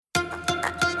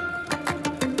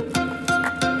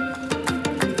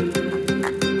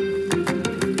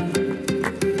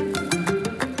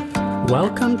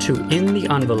Welcome to In the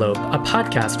Envelope, a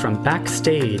podcast from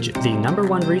Backstage, the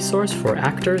 #1 resource for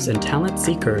actors and talent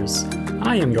seekers.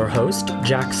 I am your host,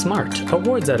 Jack Smart,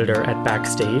 awards editor at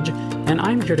Backstage, and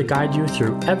I'm here to guide you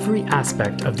through every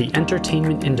aspect of the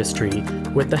entertainment industry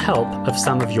with the help of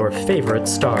some of your favorite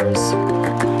stars.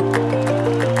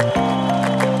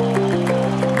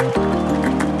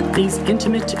 These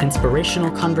intimate,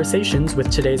 inspirational conversations with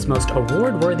today's most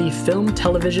award-worthy film,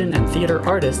 television, and theater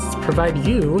artists provide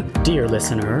you, dear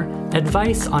listener,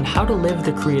 advice on how to live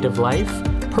the creative life,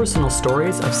 personal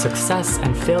stories of success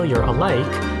and failure alike,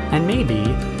 and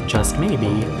maybe, just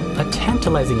maybe, a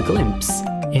tantalizing glimpse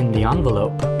in the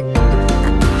envelope.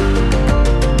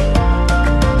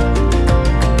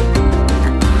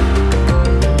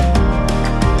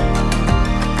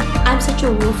 I'm such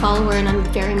a rule follower and I'm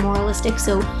very moralistic,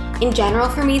 so in general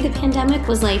for me the pandemic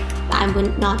was like I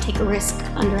would not take a risk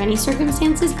under any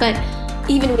circumstances, but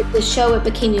even with the show it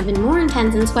became even more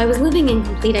intense, and so I was living in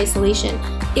complete isolation.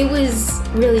 It was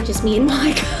really just me and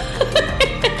Monica.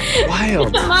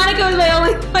 Wild. Monica was my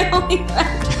only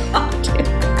friend to talk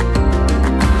to.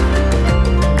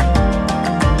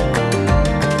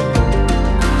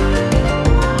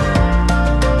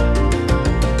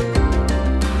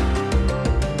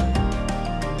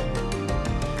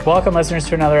 Welcome, listeners,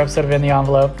 to another episode of In the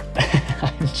Envelope.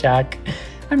 I'm Jack.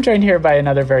 I'm joined here by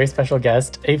another very special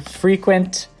guest, a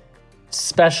frequent,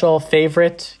 special,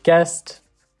 favorite guest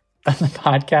on the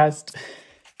podcast,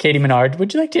 Katie Menard.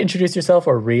 Would you like to introduce yourself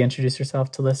or reintroduce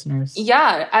yourself to listeners?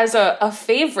 Yeah, as a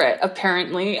favorite,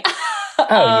 apparently.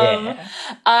 Yeah.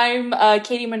 I'm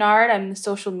Katie Menard. I'm the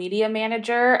social media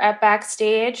manager at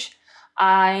Backstage.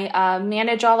 I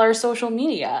manage all our social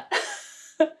media.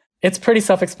 It's pretty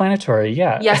self-explanatory,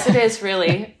 yeah. Yes, it is,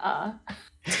 really.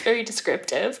 It's very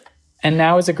descriptive. And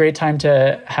now is a great time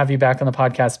to have you back on the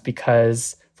podcast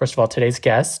because, first of all, today's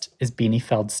guest is Beanie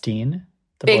Feldstein,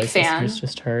 the big voice fan. listeners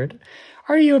just heard.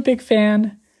 Are you a big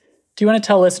fan? Do you want to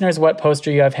tell listeners what poster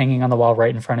you have hanging on the wall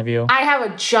right in front of you? I have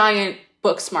a giant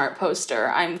Booksmart poster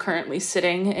I'm currently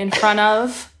sitting in front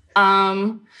of.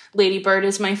 Lady Bird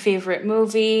is my favorite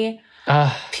movie,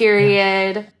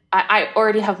 period. Yeah. I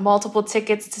already have multiple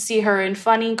tickets to see her in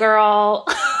Funny Girl.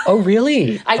 Oh,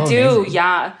 really? I do, amazing.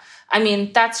 yeah. I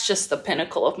mean, that's just the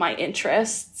pinnacle of my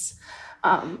interests.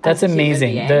 That's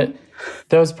amazing.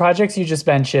 Those projects you just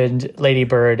mentioned, Lady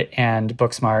Bird and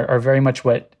Booksmart, are very much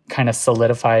what kind of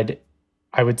solidified,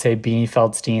 I would say, Beanie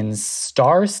Feldstein's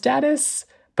star status.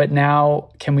 But now,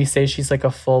 can we say she's like a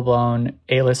full-blown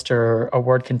A-lister,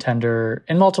 award contender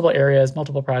in multiple areas,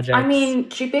 multiple projects? I mean,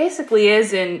 she basically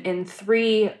is in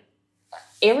 3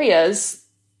 areas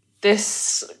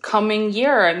this coming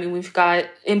year. I mean, we've got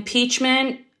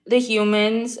Impeachment, The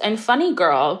Humans, and Funny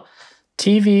Girl.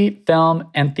 TV, film,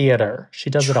 and theater. She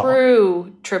does it all.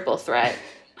 True triple threat.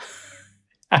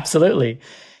 Absolutely.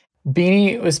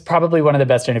 Beanie was probably one of the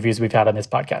best interviews we've had on this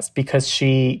podcast because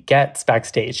she gets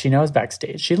Backstage. She knows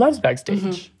Backstage. She loves Backstage.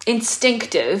 Mm-hmm.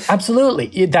 Instinctive.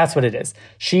 Absolutely. That's what it is.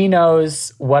 She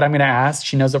knows what I'm going to ask.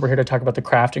 She knows that we're here to talk about the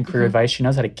craft and career advice. She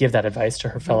knows how to give that advice to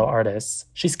her fellow artists.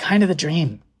 She's kind of the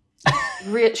dream.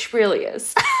 She really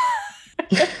is.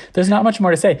 There's not much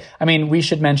more to say. I mean, we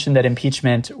should mention that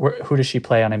Impeachment, who does she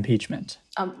play on Impeachment?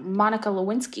 Monica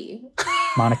Lewinsky.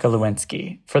 Monica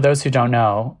Lewinsky. For those who don't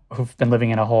know, who've been living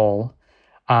in a hole,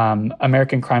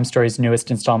 American Crime Story's newest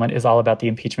installment is all about the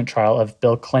impeachment trial of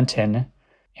Bill Clinton.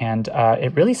 And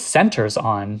it really centers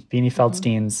on Beanie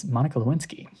Feldstein's Monica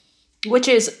Lewinsky. Which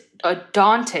is a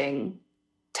daunting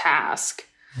task.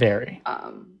 Very.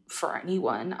 For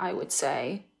anyone, I would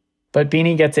say. But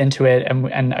Beanie gets into it,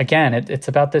 and again, it's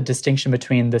about the distinction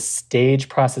between the stage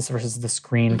process versus the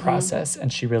screen process,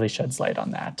 and she really sheds light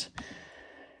on that.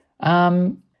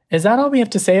 Is that all we have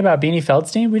to say about Beanie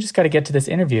Feldstein? We just got to get to this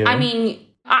interview. I mean,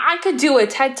 I could do a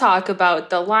TED Talk about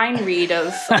the line read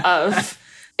of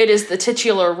it is the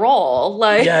titular role.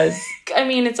 Like, yes. I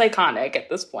mean, it's iconic at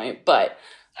this point, but...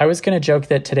 I was going to joke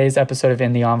that today's episode of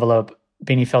In the Envelope,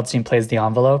 Beanie Feldstein plays the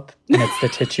envelope, and it's the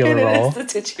titular role. It's the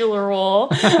titular role.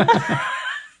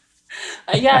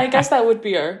 Yeah, I guess that would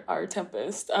be our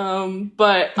Tempest. Yeah,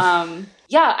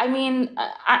 I mean,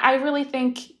 I really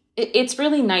think it's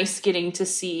really nice getting to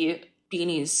see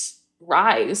Beanie's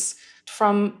rise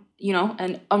from,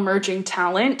 an emerging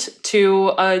talent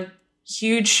to a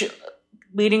huge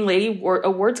leading lady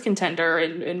awards contender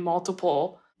in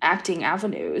multiple acting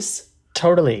avenues.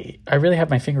 Totally. I really have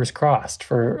my fingers crossed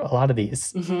for a lot of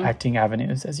these acting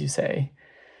avenues, as you say.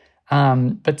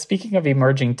 But speaking of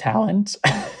emerging talent...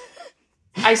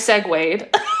 I segued.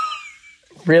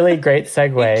 Really great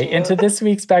segue into this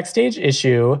week's Backstage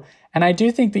issue. And I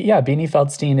do think that, Beanie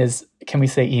Feldstein is can we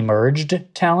say emerged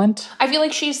talent? I feel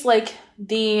like she's like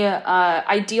the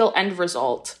ideal end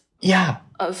result. Yeah.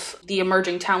 Of the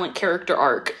emerging talent character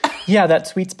arc. Yeah, that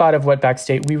sweet spot of what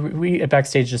Backstage, we at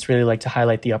Backstage just really like to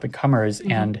highlight the up-and-comers.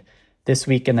 And this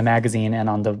week in the magazine and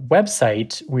on the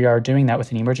website, we are doing that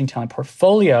with an emerging talent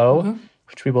portfolio,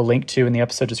 which we will link to in the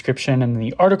episode description and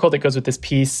the article that goes with this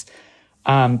piece.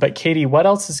 But Katie, what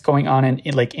else is going on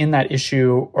in that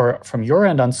issue or from your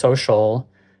end on social?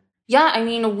 Yeah, I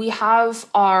mean, we have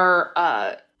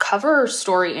our cover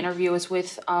story interview is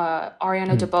with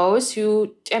Ariana DeBose,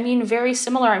 who, I mean, very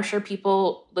similar. I'm sure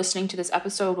people listening to this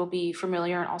episode will be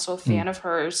familiar and also a fan of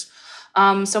hers.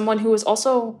 Someone who has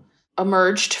also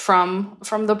emerged from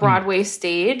the Broadway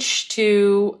stage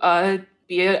to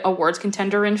be an awards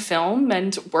contender in film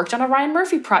and worked on a Ryan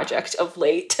Murphy project of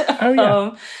late. Oh,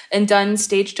 yeah. And done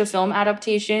stage to film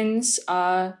adaptations.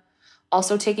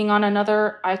 Also taking on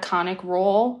another iconic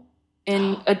role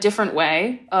in a different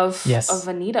way of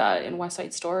Anita in West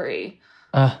Side Story.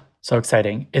 So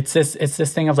exciting. It's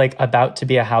this thing of like about to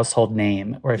be a household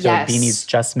name where I feel like Beanie's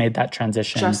just made that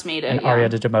transition. Just made it, and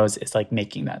Ariana DeBose is like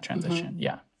making that transition.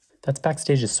 Yeah. That's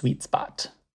Backstage's sweet spot.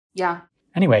 Yeah.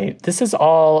 Anyway, this is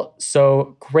all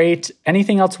so great.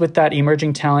 Anything else with that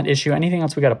emerging talent issue? Anything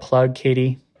else we got to plug,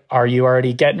 Katie? Are you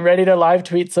already getting ready to live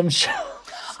tweet some shows?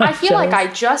 I feel like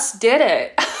I just did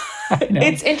it. I know.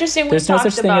 It's interesting. There's no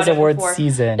such thing as awards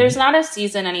season. There's not a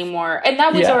season anymore. And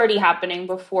that was already happening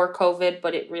before COVID,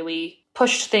 but it really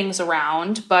pushed things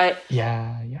around. But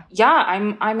yeah,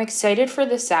 I'm excited for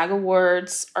the SAG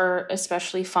Awards. Are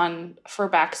especially fun for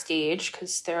Backstage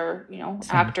because they're,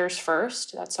 actors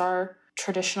first. That's our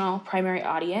traditional primary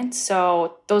audience.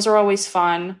 So those are always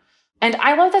fun. And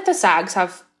I love that the SAGs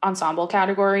have ensemble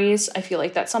categories. I feel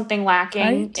like that's something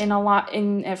lacking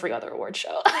in every other award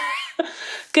show.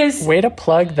 Way to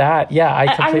plug that. Yeah,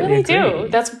 I completely agree. do.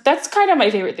 That's kind of my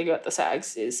favorite thing about the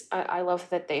SAGs is I love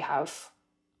that they have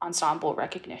ensemble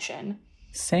recognition.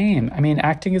 Same. I mean,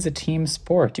 acting is a team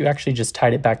sport. You actually just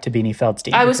tied it back to Beanie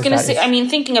Feldstein. I was going to say,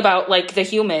 thinking about like The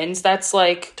Humans, that's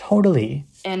like totally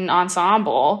an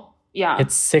ensemble. Yeah.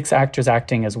 It's 6 actors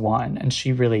acting as one. And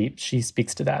she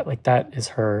speaks to that. Like that is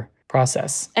her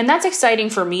process. And that's exciting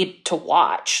for me to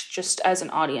watch just as an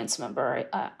audience member.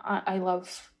 I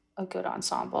love a good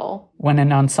ensemble. When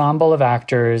an ensemble of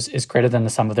actors is greater than the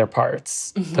sum of their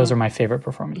parts, those are my favorite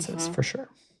performances for sure.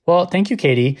 Well, thank you,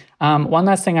 Katie. One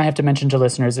last thing I have to mention to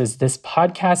listeners is this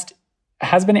podcast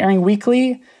has been airing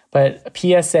weekly, but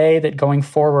a PSA that going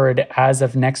forward as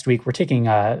of next week, we're taking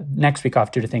next week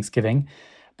off due to Thanksgiving,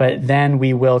 but then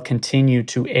we will continue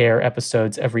to air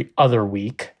episodes every other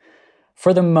week.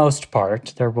 For the most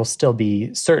part, there will still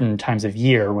be certain times of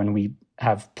year when we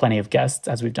have plenty of guests,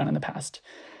 as we've done in the past.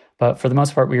 But for the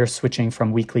most part, we are switching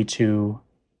from weekly to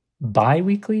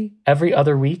bi-weekly. Every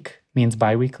other week means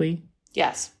bi-weekly.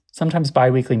 Yes. Sometimes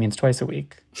bi-weekly means twice a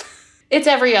week. It's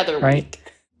every other week.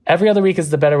 Every other week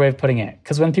is the better way of putting it.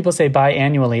 Because when people say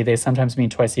biannually, they sometimes mean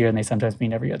twice a year and they sometimes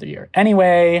mean every other year.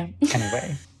 Anyway.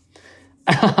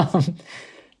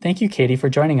 Thank you, Katie, for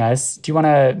joining us. Do you want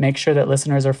to make sure that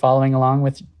listeners are following along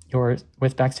with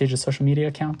Backstage's social media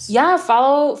accounts? Yeah,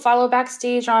 follow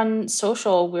Backstage on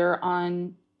social. We're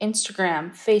on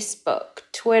Instagram, Facebook,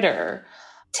 Twitter,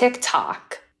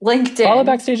 TikTok, LinkedIn. Follow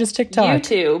Backstage's TikTok.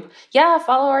 YouTube. Yeah,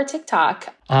 follow our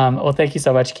TikTok. Well, thank you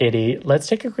so much, Katie. Let's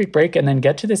take a quick break and then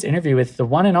get to this interview with the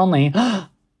one and only Beanie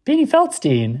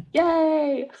Feldstein.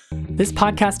 Yay! This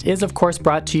podcast is, of course,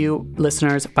 brought to you,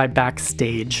 listeners, by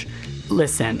Backstage.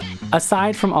 Listen,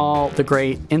 aside from all the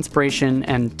great inspiration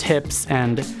and tips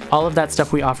and all of that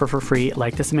stuff we offer for free,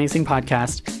 like this amazing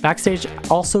podcast, Backstage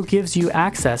also gives you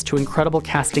access to incredible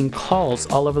casting calls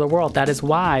all over the world. That is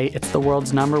why it's the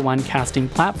world's #1 casting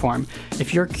platform.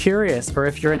 If you're curious or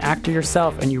if you're an actor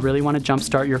yourself and you really want to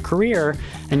jumpstart your career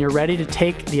and you're ready to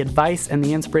take the advice and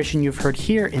the inspiration you've heard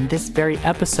here in this very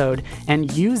episode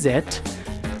and use it,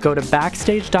 go to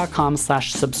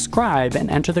backstage.com/subscribe and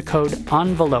enter the code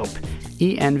ENVELOPE.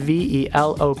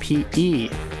 ENVELOPE.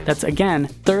 That's, again,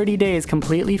 30 days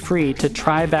completely free to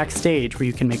try Backstage, where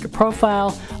you can make a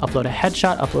profile, upload a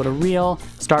headshot, upload a reel,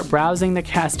 start browsing the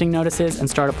casting notices, and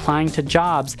start applying to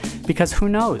jobs, because who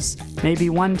knows, maybe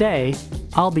one day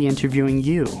I'll be interviewing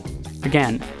you.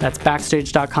 Again, that's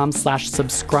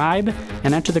backstage.com/subscribe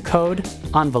and enter the code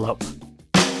ENVELOPE.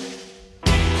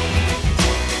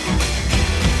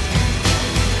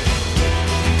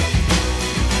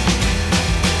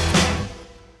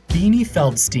 Beanie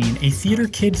Feldstein, a theater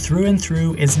kid through and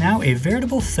through, is now a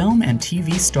veritable film and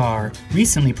TV star,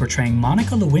 recently portraying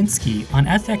Monica Lewinsky on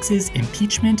FX's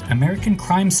Impeachment American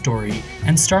Crime Story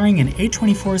and starring in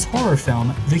A24's horror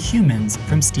film The Humans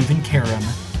from Stephen Karam.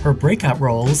 Her breakout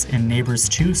roles in Neighbors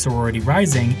 2 Sorority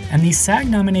Rising and the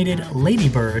SAG-nominated Lady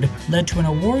Bird led to an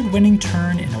award-winning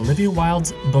turn in Olivia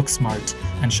Wilde's Booksmart,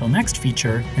 and she'll next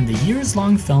feature in the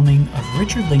years-long filming of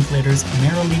Richard Linklater's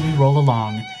Merrily We Roll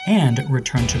Along, and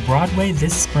return to Broadway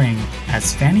this spring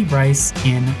as Fanny Brice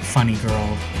in Funny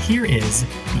Girl. Here is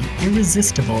the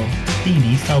irresistible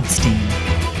Beanie Feldstein.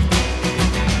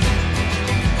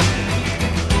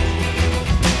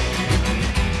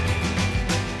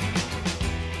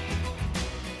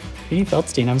 Beanie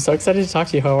Feldstein, I'm so excited to talk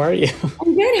to you. How are you?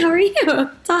 I'm good. How are you?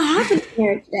 It's all happening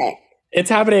here today.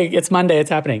 It's happening. It's Monday. It's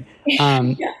happening.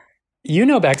 Yeah. You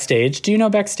know Backstage. Do you know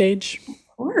Backstage?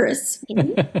 Of course.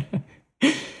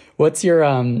 What is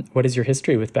your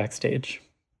history with Backstage?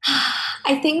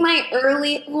 I think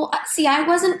I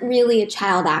wasn't really a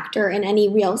child actor in any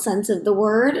real sense of the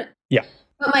word. Yeah.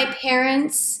 But my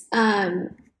parents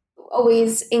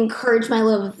always encouraged my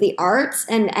love of the arts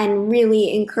and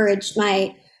really encouraged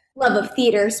my love of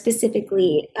theater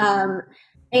specifically,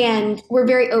 and we're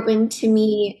very open to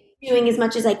me doing as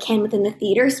much as I can within the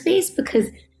theater space, because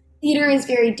theater is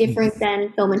very different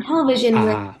than film and television.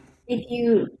 Where if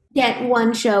you get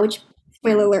one show, which,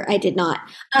 spoiler alert, I did not,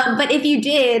 but if you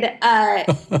did,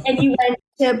 and you went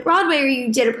to Broadway or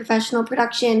you did a professional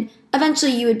production,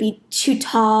 eventually you would be too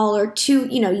tall or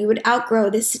you would outgrow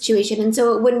this situation, and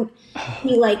so it wouldn't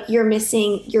be like you're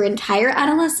missing your entire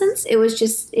adolescence. It would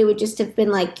just have been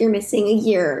like you're missing a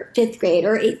year, 5th grade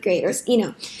or 8th grade, or so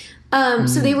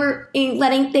they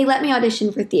let me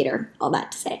audition for theater. All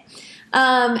that to say,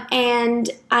 and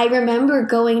I remember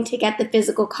going to get the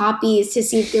physical copies to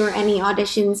see if there were any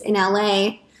auditions in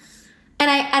LA, and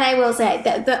I will say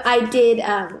that I did.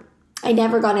 I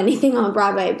never got anything on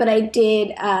Broadway, but I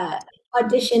did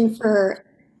audition for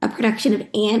a production of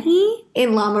Annie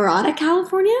in La Mirada,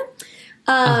 California.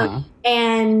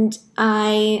 And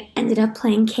I ended up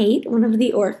playing Kate, one of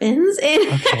the orphans.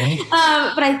 Okay.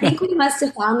 But I think we must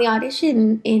have found the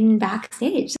audition in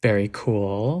Backstage. Very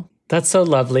cool. That's so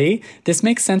lovely. This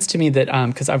makes sense to me that,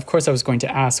 because of course I was going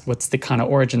to ask, what's the kind of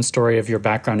origin story of your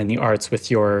background in the arts with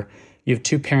you have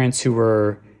two parents who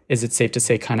were, is it safe to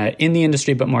say, kind of in the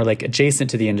industry, but more like adjacent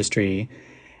to the industry?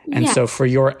 And so for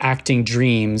your acting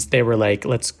dreams, they were like,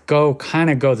 let's go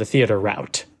the theater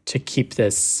route to keep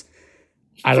this,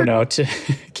 to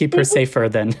keep her safer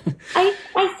than.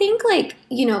 I think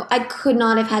I could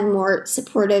not have had more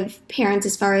supportive parents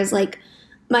as far as like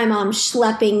my mom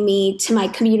schlepping me to my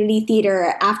community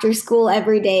theater after school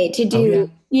every day to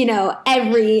do,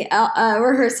 every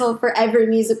rehearsal for every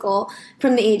musical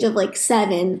from the age of like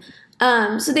 7.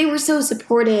 So they were so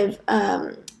supportive,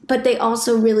 but they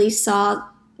also really saw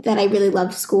that I really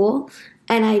loved school,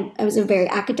 and I was a very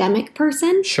academic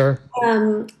person. Sure.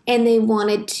 And they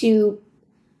wanted to,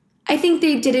 I think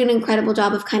they did an incredible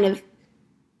job of kind of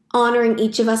honoring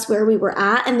each of us where we were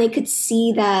at, and they could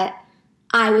see that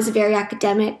I was a very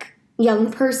academic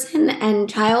young person and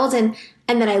child, and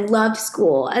that I loved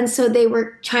school. And so they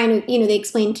were trying to, they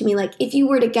explained to me, like, if you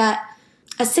were to get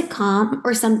a sitcom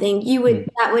or something,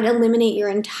 that would eliminate your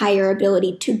entire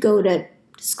ability to go to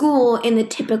school in the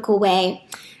typical way.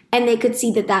 And they could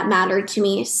see that mattered to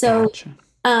me. So,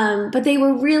 Gotcha. But they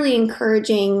were really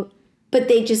encouraging, but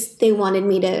they wanted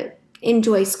me to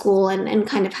enjoy school and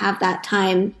kind of have that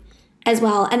time as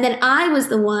well. And then I was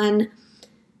the one,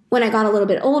 when I got a little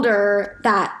bit older,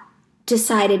 that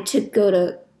decided to go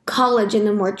to college in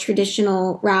the more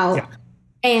traditional route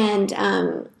and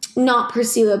not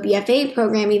pursue a BFA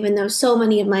program, even though so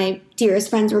many of my dearest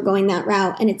friends were going that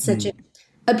route. And it's such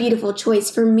a beautiful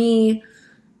choice. For me,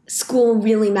 school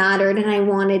really mattered, and I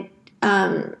wanted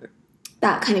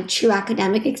that kind of true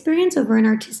academic experience over an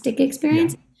artistic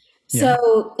experience.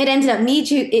 So it ended up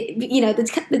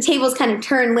the tables kind of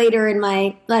turned later in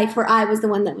my life, where I was the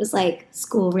one that was like,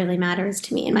 school really matters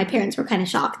to me. And my parents were kind of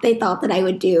shocked. They thought that I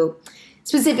would do,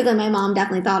 specifically my mom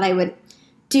definitely thought I would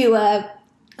do a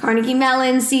Carnegie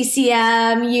Mellon,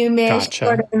 CCM, UMich,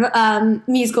 sort of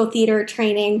musical theater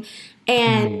training.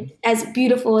 And as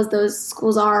beautiful as those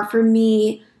schools are, for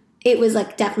me, it was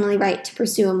like definitely right to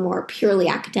pursue a more purely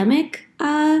academic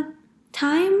time,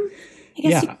 I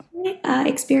guess,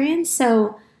 experience.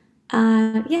 So,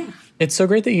 It's so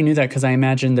great that you knew that, because I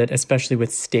imagine that, especially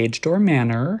with Stage Door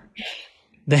Manor,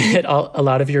 that a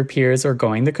lot of your peers are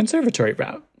going the conservatory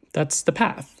route. That's the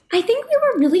path. I think we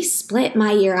were really split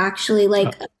my year, actually.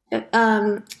 Like,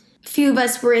 a few of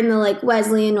us were in the like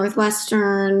Wesleyan,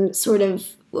 Northwestern sort of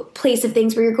place of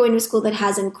things where you're going to a school that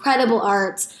has incredible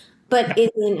arts, but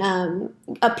isn't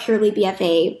a purely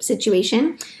BFA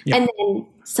situation. Yeah. And then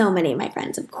so many of my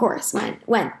friends, of course,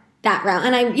 went that route.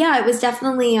 And it was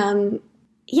definitely,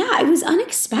 it was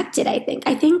unexpected, I think.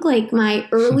 I think like my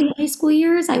early high school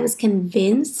years, I was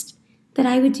convinced that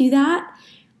I would do that.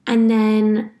 And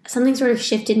then something sort of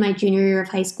shifted my junior year of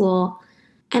high school.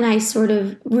 And I sort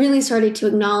of really started to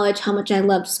acknowledge how much I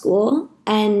loved school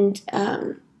and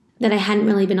that I hadn't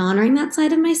really been honoring that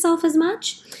side of myself as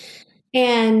much.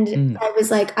 And I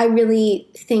was like, I really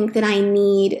think that I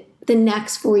need the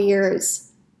next 4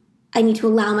 years. I need to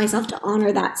allow myself to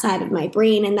honor that side of my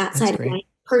brain and that side of my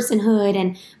personhood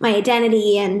and my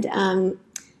identity. And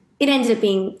it ended up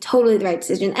being totally the right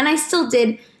decision. And I still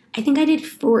did, I think I did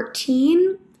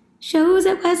 14 shows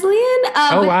at Wesleyan.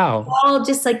 Oh, wow. All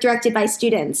just like directed by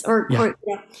students or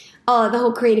the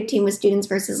whole creative team was students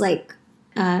versus like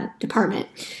department.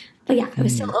 But yeah, I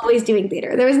was still always doing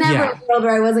theater. There was never a world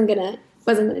where I wasn't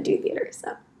gonna do theater.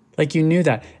 So like you knew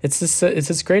that. It's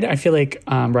this great. I feel like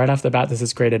right off the bat, this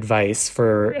is great advice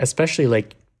for especially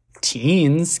like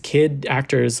teens, kid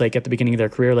actors. Like at the beginning of their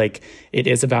career, like it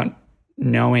is about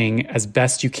knowing as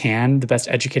best you can the best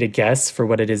educated guess for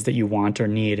what it is that you want or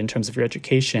need in terms of your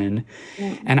education.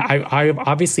 Yeah. And I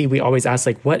obviously we always ask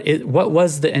like what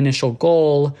was the initial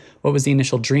goal, what was the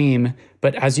initial dream,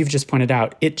 but as you've just pointed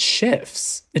out, it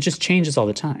shifts, it just changes all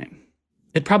the time.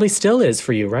 It probably still is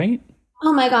for you, right?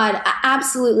 Oh my God,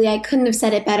 absolutely. I couldn't have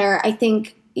said it better. I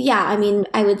think I mean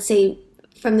I would say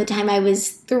from the time I was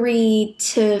 3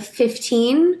 to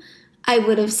 15 I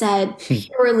would have said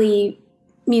purely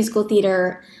musical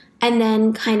theater, and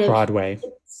then kind of Broadway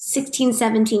 16,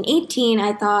 17, 18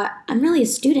 I thought I'm really a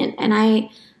student and I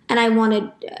want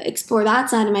to explore that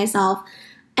side of myself.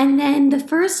 And then the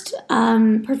first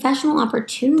professional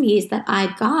opportunities that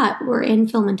I got were in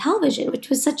film and television, which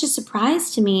was such a surprise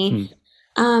to me.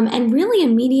 And really a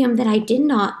medium that I did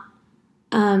not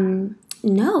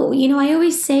know. You know, I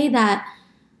always say that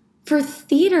for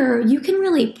theater you can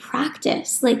really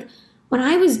practice. Like when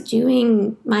I was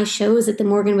doing my shows at the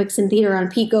Morgan Wixon Theater on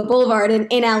Pico Boulevard in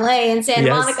LA and Santa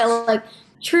Monica, like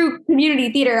true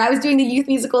community theater, I was doing the youth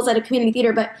musicals at a community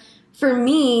theater. But for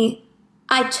me,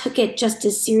 I took it just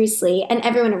as seriously, and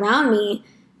everyone around me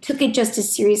took it just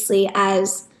as seriously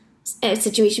as a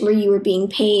situation where you were being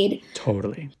paid.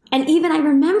 Totally. And I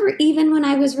remember even when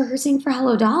I was rehearsing for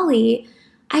Hello Dolly,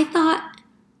 I thought,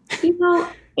 you know,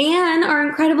 Anne, our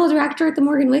incredible director at the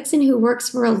Morgan Wixon, who works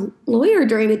for a lawyer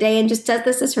during the day and just does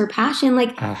this as her passion,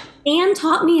 like Anne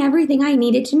taught me everything I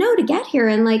needed to know to get here.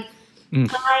 And like,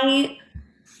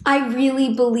 I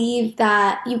really believe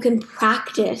that you can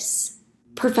practice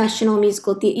professional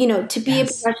musical theater. You know, to be a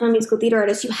professional musical theater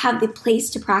artist, you have the place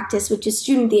to practice, which is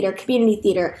student theater, community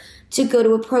theater, to go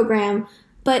to a program.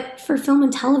 But for film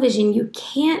and television, you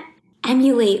can't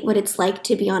emulate what it's like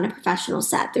to be on a professional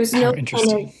set. There's no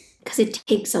kind of, because it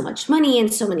takes so much money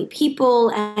and so many people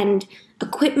and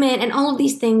equipment and all of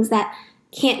these things that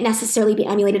can't necessarily be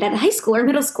emulated at a high school or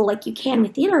middle school like you can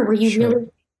with theater, where you really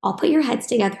all put your heads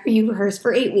together, you rehearse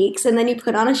for 8 weeks, and then you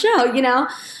put on a show, you know?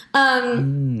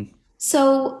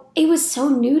 So it was so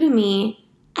new to me.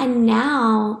 And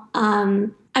now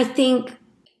I think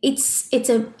it's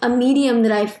a medium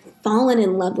that I've fallen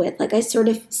in love with. Like I sort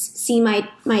of see my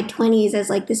 20s as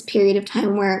like this period of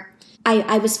time where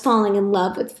I was falling in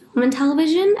love with film and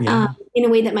television in a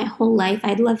way that my whole life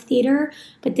I'd loved theater,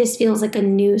 but this feels like a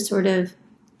new sort of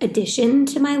addition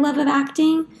to my love of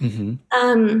acting.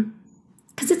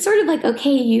 Because it's sort of like,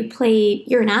 okay,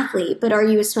 you're an athlete, but are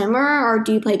you a swimmer or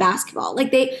do you play basketball?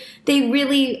 Like they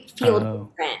really feel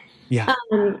different. Yeah.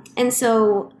 And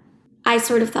so I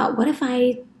sort of thought, what if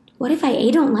I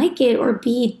A, don't like it, or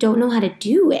B, don't know how to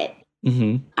do it?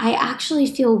 I actually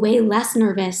feel way less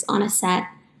nervous on a set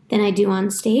than I do on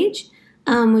stage,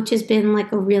 which has been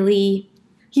like a really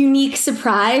unique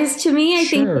surprise to me. I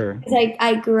think because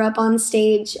I grew up on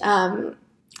stage. I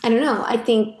don't know. I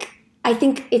think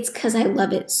it's because I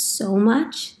love it so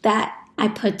much that I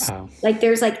put like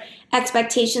there's like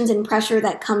expectations and pressure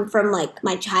that come from like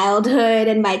my childhood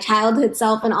and my childhood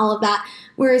self and all of that.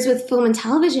 Whereas with film and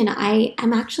television,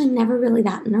 I'm actually never really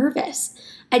that nervous.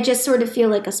 I just sort of feel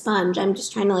like a sponge. I'm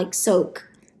just trying to like soak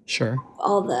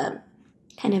all the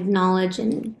kind of knowledge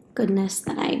and goodness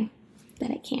that I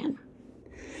can.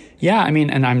 Yeah, I mean,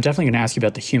 and I'm definitely going to ask you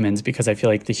about the humans because I feel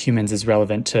like the humans is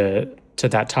relevant to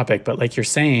that topic. But like you're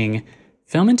saying,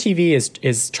 film and TV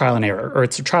is trial and error, or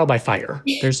it's a trial by fire.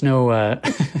 There's no,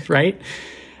 right?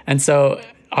 And so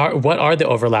what are the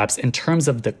overlaps in terms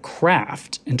of the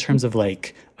craft, in terms of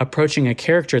like approaching a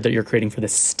character that you're creating for the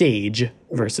stage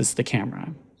versus the camera?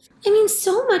 I mean,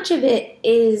 so much of it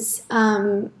is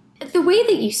the way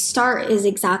that you start is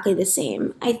exactly the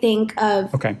same. I think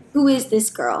of who is this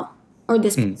girl or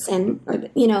this person,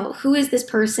 or who is this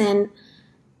person?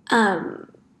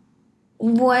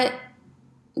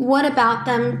 What about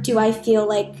them do I feel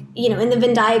like, in the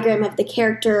Venn diagram of the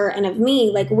character and of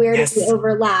me, like where does we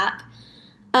overlap?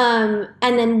 And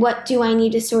then what do I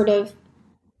need to sort of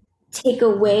take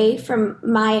away from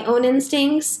my own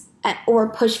instincts or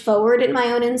push forward in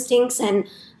my own instincts and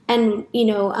kind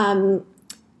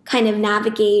of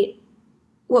navigate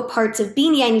what parts of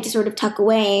Beanie I need to sort of tuck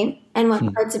away and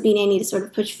what parts of Beanie I need to sort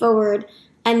of push forward.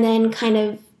 And then kind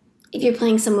of, if you're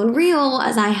playing someone real,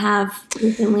 as I have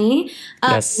recently,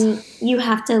 you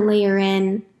have to layer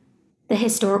in the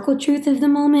historical truth of the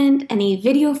moment, any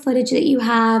video footage that you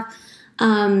have,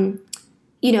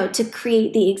 to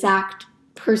create the exact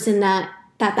person that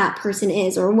person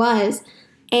is or was.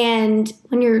 And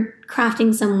when you're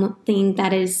crafting something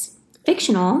that is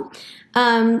fictional,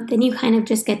 then you kind of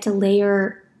just get to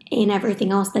layer in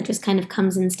everything else that just kind of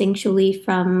comes instinctually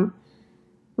from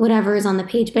whatever is on the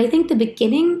page. But I think the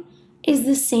beginning is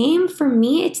the same. For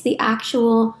me, it's the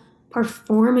actual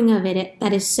performing of it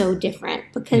that is so different,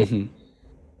 because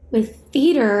with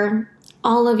theater,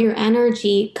 all of your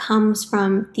energy comes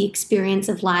from the experience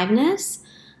of liveness.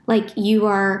 Like, you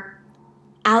are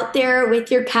out there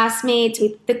with your castmates,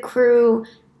 with the crew,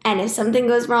 and if something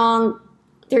goes wrong,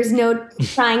 there's no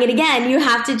trying it again. You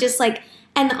have to just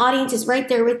and the audience is right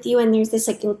there with you, and there's this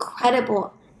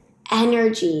incredible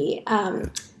energy.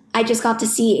 I just got to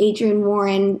see Adrienne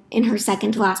Warren in her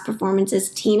second to last performance as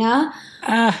Tina.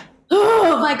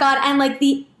 Oh my God. And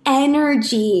the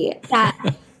energy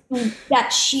that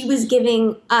she was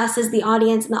giving us as the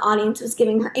audience and the audience was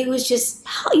giving her, it was just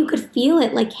how you could feel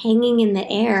it hanging in the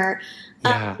air.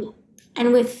 Yeah.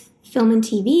 And with film and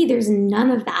TV, there's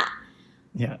none of that.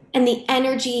 Yeah. And the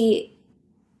energy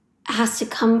has to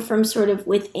come from sort of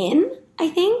within, I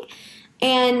think.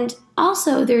 And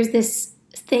also there's this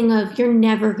thing of, you're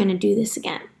never going to do this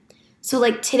again. So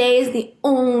today is the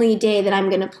only day that I'm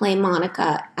going to play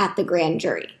Monica at the grand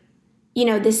jury.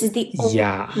 This is the only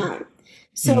time.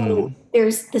 So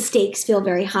there's the stakes feel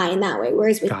very high in that way.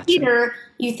 Whereas with theater,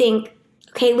 you think,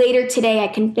 okay, later today I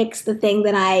can fix the thing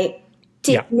that I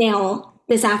didn't nail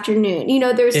this afternoon.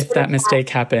 There's if that mistake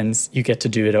happens, you get to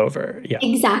do it over. Yeah,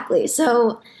 exactly.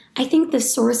 So I think the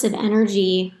source of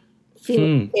energy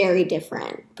feels very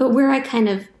different, but where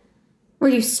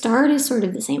you start is sort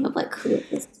of the same of who it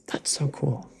is. That's so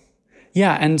cool.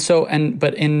 Yeah,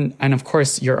 and of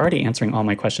course you're already answering all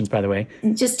my questions, by the way.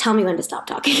 Just tell me when to stop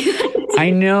talking. I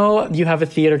know you have a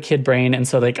theater kid brain, and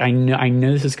so I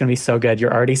know this is going to be so good.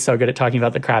 You're already so good at talking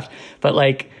about the craft, but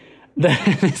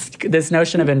this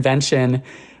notion of invention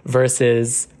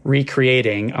versus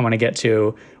recreating, I want to get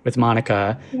to with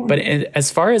Monica. Yeah. But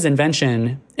as far as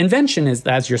invention is,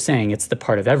 as you're saying, it's the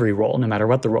part of every role, no matter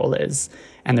what the role is.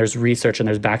 And there's research and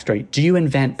there's backstory. Do you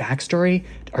invent backstory?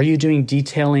 Are you doing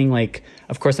detailing?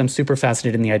 Of course, I'm super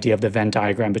fascinated in the idea of the Venn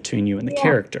diagram between you and the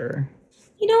character.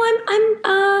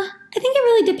 I think it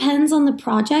really depends on the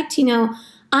project.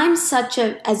 I'm such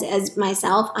as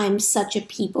myself, I'm such a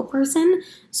people person.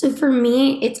 So for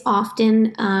me, it's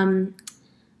often,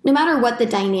 no matter what the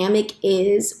dynamic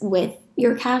is with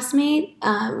your castmate,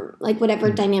 whatever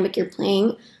dynamic you're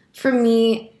playing, for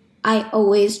me, I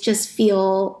always just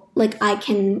feel like I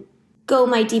can go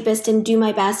my deepest and do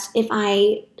my best if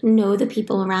I know the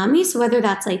people around me. So whether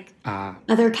that's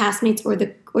other castmates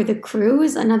or the crew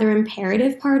is another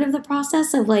imperative part of the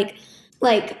process of I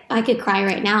could cry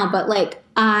right now, but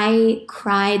I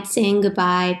cried saying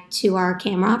goodbye to our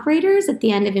camera operators at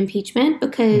the end of Impeachment,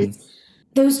 because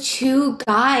those two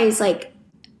guys,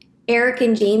 Eric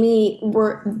and Jamie,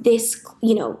 were this,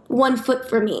 1 foot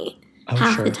from me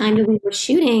half the time that we were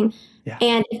shooting. Yeah.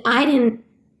 And if I didn't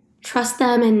trust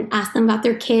them and ask them about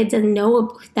their kids and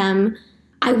know them,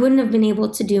 I wouldn't have been able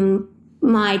to do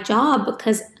my job,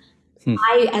 because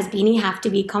I, as Beanie, have to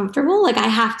be comfortable. I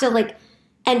have to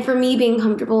and for me, being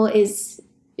comfortable is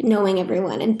knowing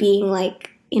everyone and being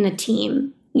in a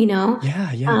team,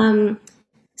 Yeah, yeah.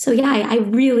 I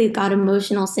really got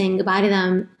emotional saying goodbye to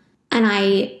them. And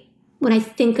when I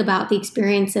think about the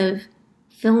experience of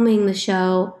filming the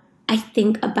show, I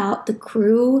think about the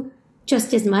crew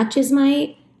just as much as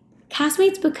my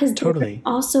castmates, because they're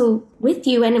also with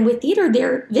you. And with theater,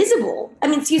 they're visible. I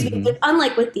mean,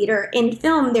 unlike with theater, in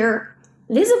film, they're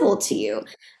visible to you.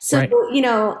 So,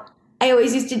 I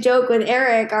always used to joke with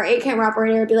Eric, our 8-camera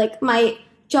operator, be like, my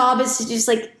job is to just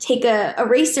take a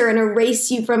eraser and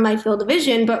erase you from my field of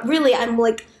vision. But really, I'm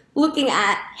looking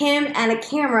at him and a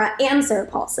camera and Sarah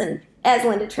Paulson as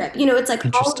Linda Tripp. You know, it's like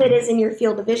all of it is in your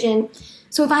field of vision.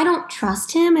 So if I don't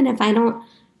trust him and if I don't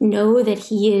know that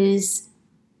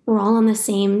we're all on the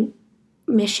same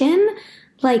mission,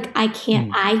 like I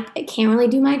can't really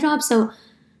do my job. So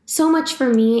much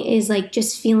for me is like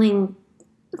just feeling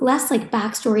less like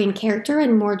backstory and character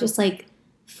and more just like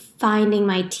finding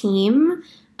my team.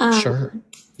 Sure.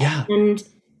 Yeah. And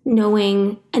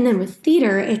knowing, and then with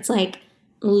theater, it's like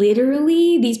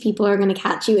literally these people are going to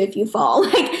catch you if you fall.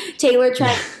 Like Taylor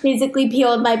Trent physically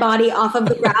peeled my body off of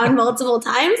the ground multiple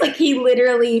times. Like he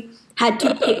literally had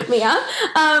to pick me up.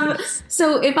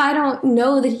 So if I don't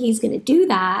know that he's going to do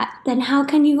that, then how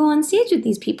can you go on stage with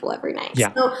these people every night?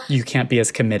 Yeah. So, you can't be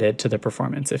as committed to the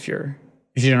performance if you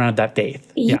don't have that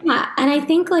faith. Yeah. And I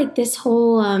think like this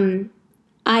whole,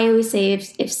 I always say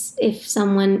if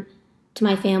someone to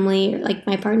my family or like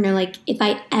my partner, like if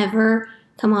I ever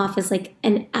come off as like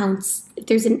an ounce, if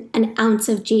there's an ounce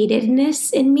of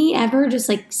jadedness in me ever, just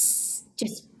like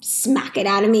just smack it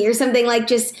out of me or something, like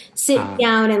just sit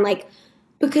down and like,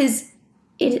 because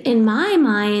in my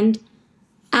mind,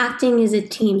 acting is a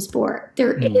team sport.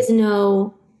 There is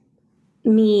no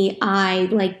me,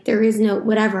 there is no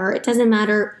whatever. It doesn't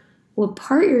matter what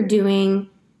part you're doing.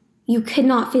 You could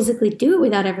not physically do it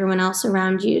without everyone else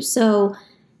around you. So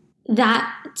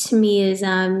that to me is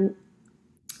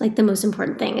like the most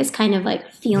important thing is kind of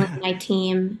like feeling my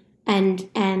team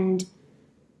and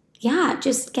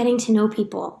just getting to know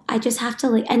people. I just have to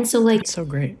like, and so like, that's so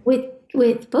great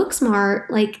with Booksmart,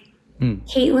 like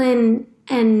Caitlin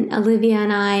and Olivia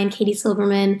and I and Katie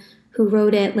Silverman who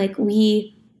wrote it, like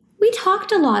we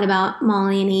talked a lot about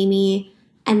Molly and Amy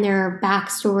and their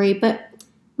backstory, but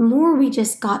more we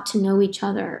just got to know each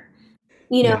other,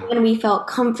 you know, and we felt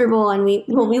comfortable and we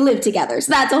lived together.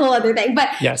 So that's a whole other thing. But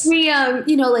we,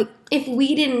 you know, like if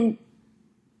we didn't,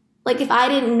 like if I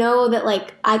didn't know that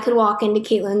like I could walk into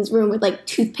Caitlin's room with like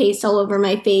toothpaste all over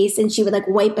my face and she would like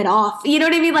wipe it off, you know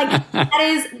what I mean? Like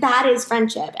that is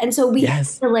friendship. And so we have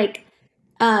to like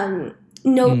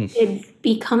know to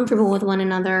be comfortable with one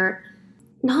another.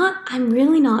 I'm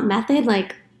really not method.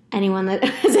 Like anyone that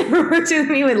has ever worked with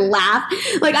me would laugh.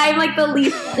 Like I'm like the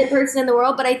least method person in the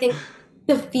world, but I think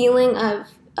the feeling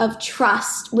of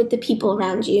trust with the people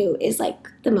around you is like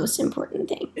the most important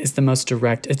thing. Is the most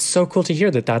direct. It's so cool to hear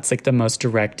that that's like the most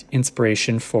direct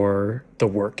inspiration for the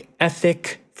work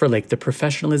ethic, for like the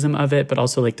professionalism of it, but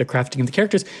also like the crafting of the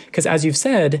characters. Because as you've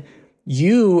said,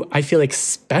 I feel like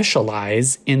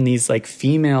specialize in these like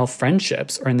female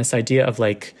friendships or in this idea of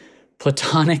like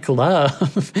platonic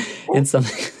love in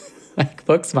something like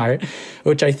Booksmart,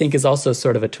 which I think is also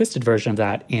sort of a twisted version of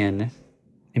that in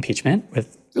Impeachment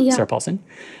with Sarah Paulson.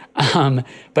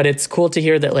 But it's cool to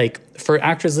hear that like for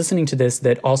actors listening to this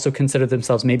that also consider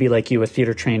themselves maybe like you, a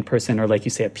theater trained person, or like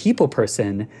you say, a people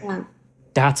person,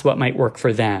 that's what might work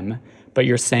for them. But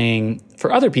you're saying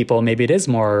for other people, maybe it is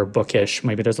more bookish.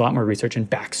 Maybe there's a lot more research and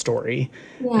backstory.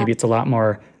 Yeah. Maybe it's a lot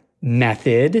more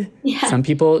method. Yeah. Some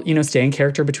people, you know, stay in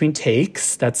character between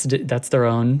takes. That's their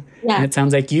own. Yeah. And it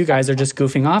sounds like you guys are just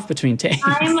goofing off between takes.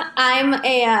 I'm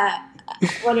a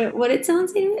what did someone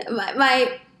say to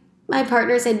me? My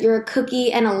partner said you're a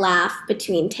cookie and a laugh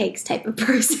between takes type of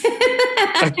person.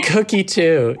 A cookie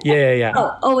too. Yeah.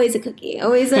 Oh, always a cookie.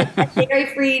 Always a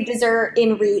dairy-free dessert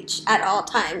in reach at all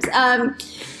times.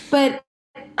 But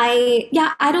I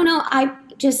don't know. I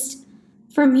just,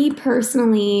 for me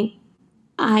personally,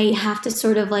 I have to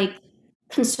sort of like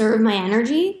conserve my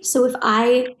energy. So if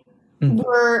I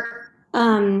were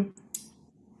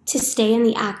to stay in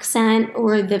the accent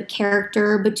or the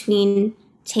character between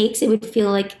takes, it would feel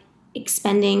like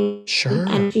expending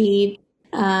energy.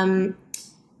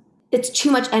 It's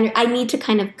too much energy. I need to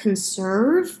kind of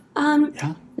conserve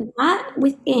that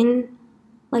within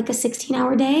like a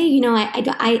 16-hour day. You know,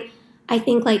 I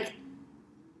think like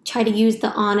try to use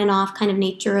the on and off kind of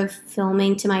nature of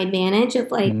filming to my advantage of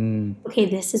like, okay,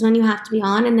 this is when you have to be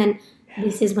on, and then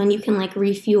this is when you can like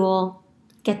refuel,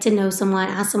 get to know someone,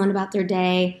 ask someone about their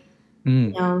day,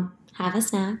 you know, have a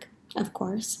snack, of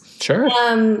course. Sure.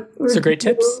 Those are great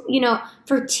tips. You know,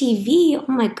 for TV,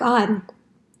 oh my God.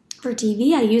 For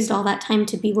TV, I used all that time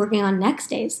to be working on next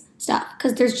day's stuff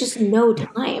because there's just no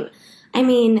time. I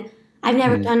mean, I've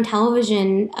never done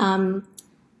television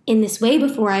in this way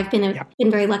before. I've been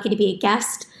very lucky to be a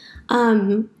guest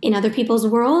in other people's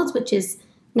worlds, which is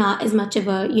not as much of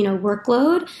a, you know,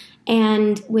 workload.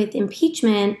 And with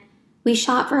Impeachment, we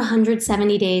shot for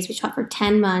 170 days. We shot for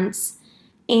 10 months.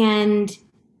 And,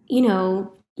 you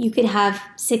know, you could have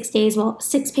 6 pages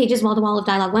wall-to-wall of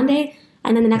dialogue one day,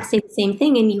 and then the next day the same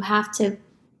thing, and you have to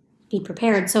be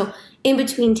prepared. So in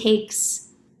between takes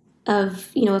of,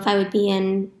 you know, if I would be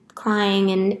in crying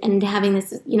and having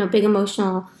this, big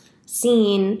emotional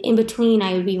scene, in between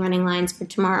I would be running lines for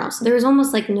tomorrow. So there was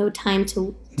almost like no time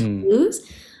to lose.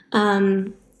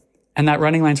 And that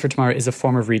running lines for tomorrow is a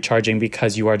form of recharging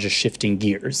because you are just shifting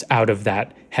gears out of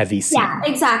that heavy scene. Yeah,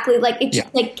 exactly. Like it's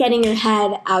just like getting your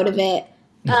head out of it.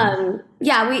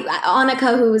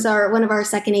 Annika, who was one of our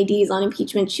second ADs on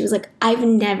impeachment, she was like, I've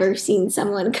never seen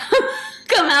someone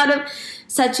come out of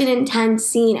such an intense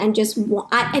scene and just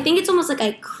I think it's almost like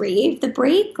I crave the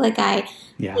break. Like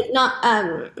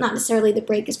not necessarily the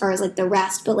break as far as like the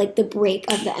rest, but like the break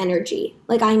of the energy.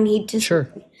 Like I need to. Sure.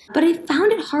 But I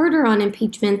found it harder on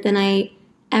impeachment than I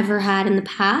ever had in the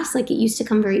past. Like it used to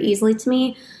come very easily to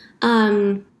me.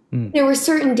 There were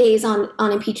certain days on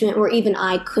impeachment where even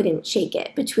I couldn't shake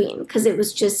it between, because it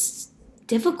was just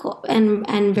difficult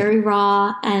and very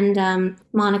raw. And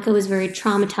Monica was very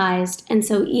traumatized. And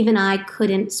so even I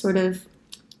couldn't sort of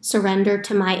surrender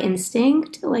to my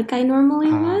instinct like I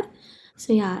normally would.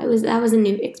 So yeah, that was a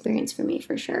new experience for me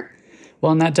for sure.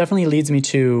 Well, and that definitely leads me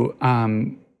to,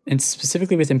 and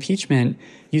specifically with impeachment,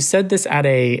 you said this at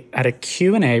a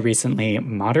Q&A recently,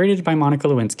 moderated by Monica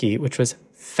Lewinsky, which was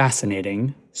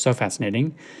fascinating, so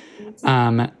fascinating,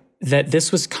 that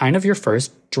this was kind of your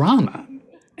first drama.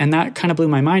 And that kind of blew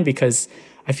my mind because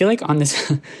I feel like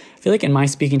in my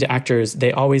speaking to actors,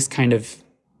 they always kind of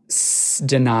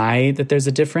deny that there's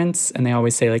a difference. And they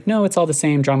always say like, no, it's all the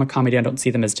same, drama, comedy. I don't see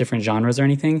them as different genres or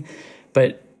anything.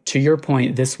 But to your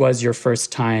point, this was your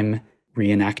first time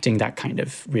reenacting that kind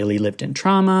of really lived in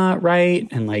trauma, right?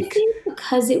 And like, I think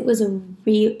because it was a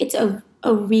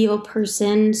real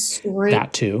person story.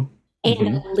 That too.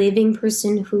 And a living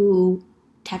person who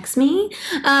texts me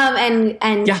and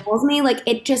calls me, like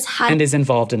it just had, and is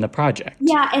involved in the project.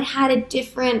 Yeah, it had a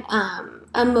different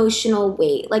emotional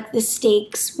weight. Like the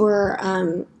stakes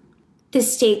and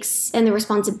the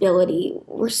responsibility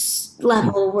were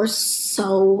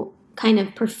so kind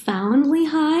of profoundly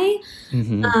high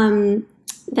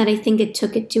that I think it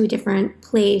took it to a different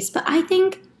place. But I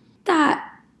think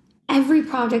that every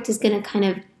project is going to kind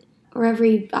of, or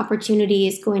every opportunity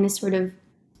is going to sort of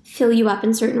fill you up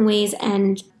in certain ways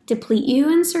and deplete you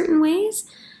in certain ways.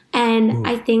 And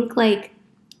I think like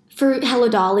for Hello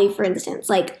Dolly, for instance,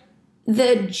 like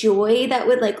the joy that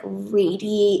would like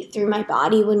radiate through my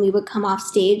body when we would come off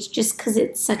stage, just because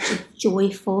it's such a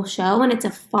joyful show and it's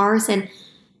a farce and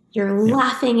you're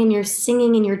laughing and you're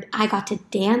singing and I got to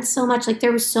dance so much. Like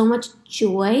there was so much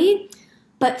joy,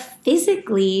 but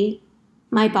physically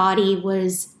my body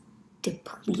was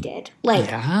depleted. Like,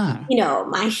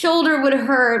 my shoulder would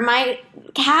hurt, my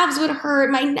calves would hurt,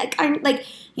 my neck,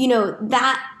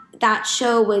 that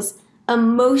show was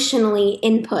emotionally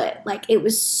input. Like it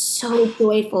was so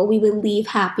joyful. We would leave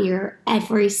happier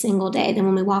every single day than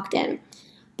when we walked in.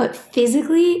 But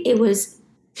physically it was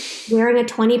wearing a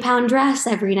 20-pound dress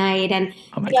every night. And,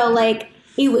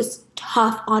 it was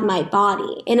tough on my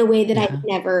body in a way that I'd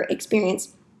never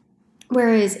experienced.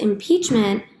 Whereas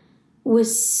impeachment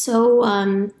was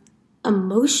so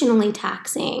emotionally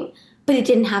taxing, but it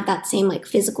didn't have that same like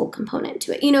physical component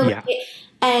to it,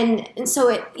 and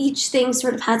so each thing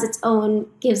sort of has its own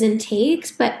gives and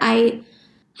takes. But I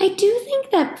do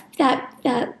think that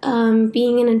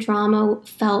being in a drama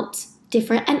felt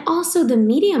different, and also the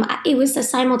medium. It was a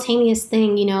simultaneous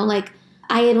thing, like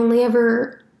I had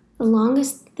the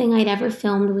longest thing I'd ever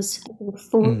filmed was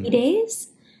 40 days.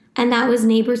 And that was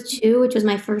Neighbors 2, which was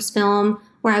my first film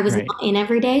where I was not in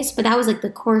every day. But that was like the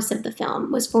course of the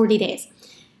film was 40 days.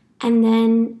 And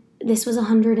then this was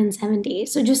 170.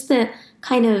 So just the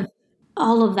kind of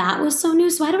all of that was so new.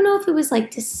 So I don't know if it was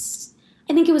like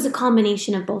I think it was a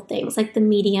combination of both things, like the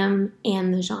medium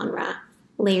and the genre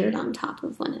layered on top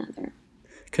of one another.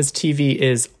 Because TV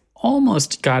is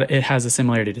it has a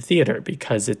similarity to theater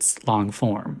because it's long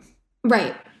form.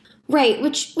 Right.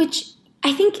 Which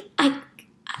I think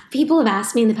people have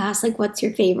asked me in the past, like, what's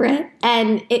your favorite?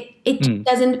 And it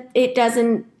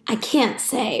doesn't, I can't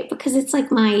say, because it's like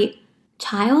my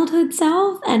childhood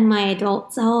self and my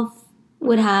adult self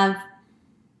would have,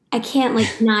 I can't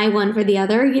like deny one for the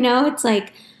other, it's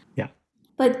like,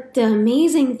 but the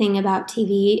amazing thing about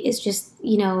TV is just,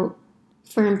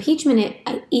 for impeachment,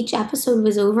 each episode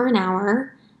was over an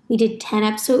hour. We did 10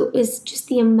 episodes. It was just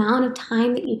the amount of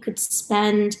time that you could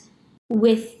spend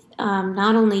with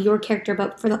not only your character,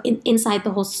 but inside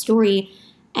the whole story.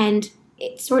 And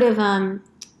it sort of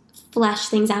flesh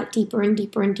things out deeper and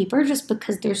deeper and deeper just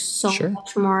because there's so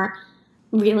much more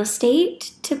real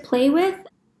estate to play with.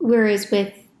 Whereas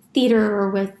with theater or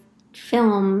with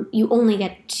film, you only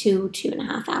get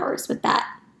 2.5 hours with that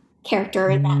character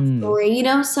and that story,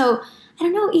 So I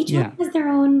don't know, each one has their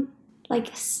own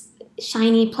like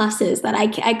shiny pluses that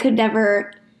I could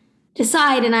never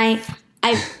decide. And I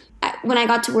when I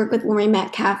got to work with Laurie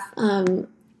Metcalf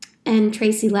and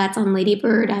Tracy Letts on Lady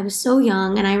Bird, I was so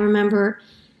young, and I remember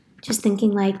just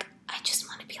thinking, like, I just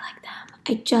want to be like them.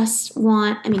 I just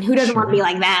want, I mean, who doesn't want to be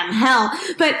like them? Hell.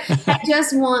 But I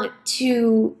just want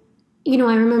to, you know,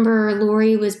 I remember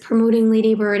Laurie was promoting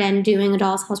Lady Bird and doing A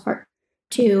Doll's House Part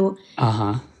 2.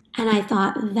 Uh-huh. And I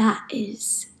thought, that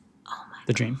is, oh my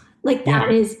The dream. Like,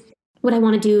 that is what I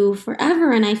want to do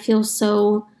forever. And I feel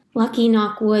so lucky,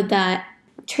 knock wood, that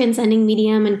transcending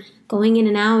medium and going in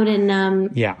and out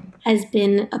and has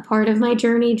been a part of my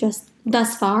journey just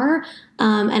thus far.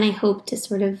 And I hope to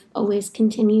sort of always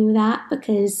continue that,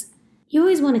 because you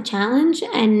always want a challenge,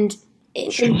 and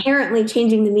inherently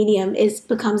changing the medium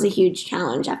becomes a huge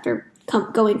challenge after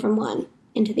going from one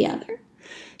into the other.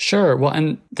 Sure. Well,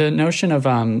 and the notion of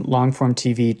long form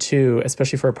TV too,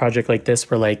 especially for a project like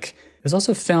this, where like it was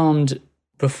also filmed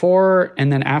before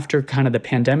and then after kind of the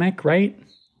pandemic, right?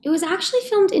 It was actually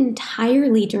filmed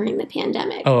entirely during the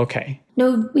pandemic. Oh, okay.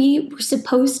 No, we were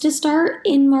supposed to start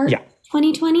in March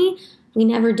 2020. We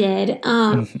never did.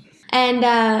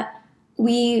 And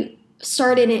we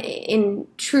started in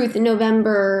truth in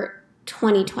November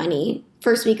 2020,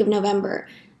 first week of November.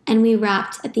 And we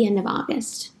wrapped at the end of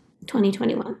August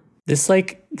 2021.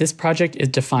 This project,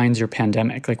 it defines your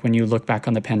pandemic. Like when you look back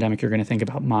on the pandemic, you're going to think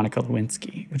about Monica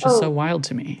Lewinsky, which is so wild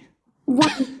to me.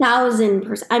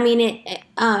 1000%. I mean,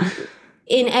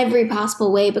 in every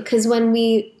possible way, because when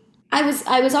I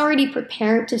was already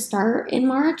prepared to start in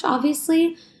March,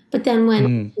 obviously, but then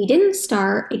when we didn't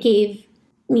start, it gave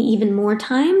me even more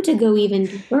time to go even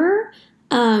deeper.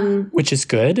 Which is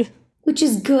good.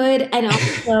 And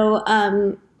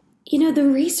also, you know, the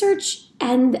research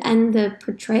and the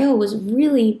portrayal was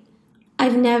really,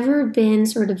 I've never been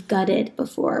sort of gutted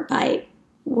before by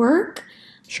work.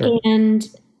 Sure. And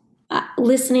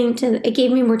listening to, it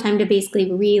gave me more time to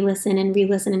basically re-listen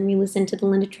to the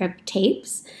Linda Tripp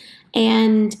tapes.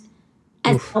 And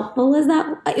as helpful as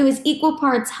that, it was equal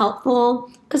parts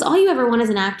helpful, because all you ever want as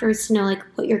an actor is to know, like,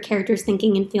 what your character's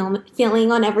thinking and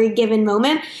feeling on every given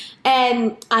moment.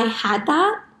 And I had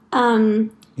that.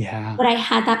 But I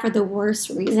had that for the worst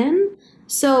reason.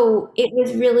 So it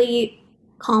was really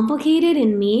complicated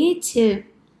in me to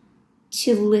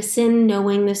listen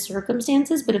knowing the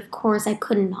circumstances, but of course I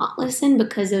could not listen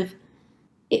because of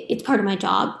it's part of my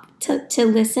job to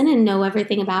listen and know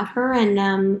everything about her.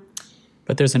 And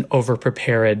but there's an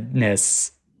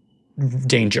over-preparedness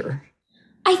danger.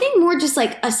 I think more just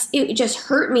like it just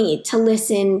hurt me to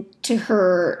listen to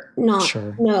her not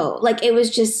know. Like, it was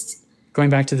just going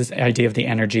back to this idea of the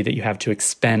energy that you have to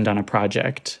expend on a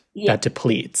project that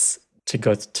depletes, to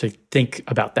go to think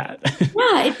about that.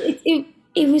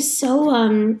 It was so,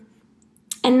 and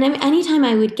then anytime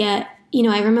I would get, you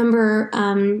know, I remember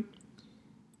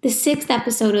the 6th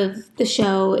episode of the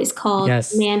show is called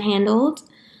Manhandled,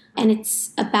 and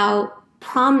it's about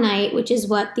prom night, which is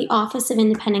what the Office of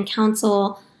Independent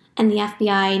Counsel and the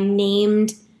FBI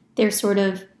named their sort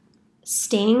of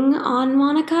sting on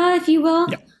Monica, if you will.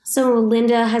 Yeah. So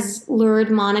Linda has lured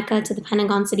Monica to the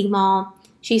Pentagon City Mall.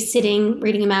 She's sitting,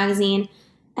 reading a magazine,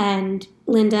 and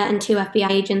Linda and 2 FBI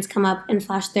agents come up and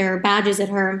flash their badges at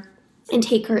her and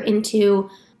take her into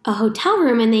a hotel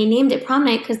room. And they named it prom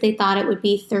night because they thought it would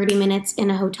be 30 minutes in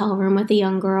a hotel room with a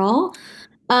young girl.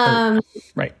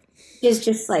 Right. Is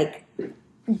just like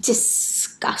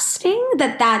disgusting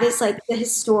that is like the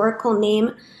historical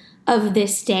name of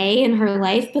this day in her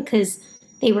life, because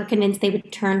they were convinced they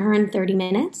would turn her in 30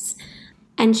 minutes.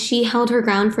 And she held her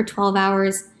ground for 12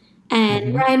 hours.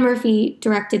 And Ryan Murphy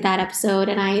directed that episode.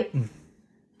 And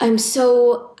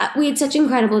we had such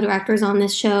incredible directors on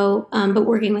this show, but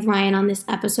working with Ryan on this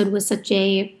episode was such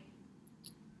a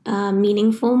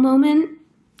meaningful moment,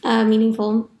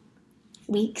 meaningful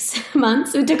weeks,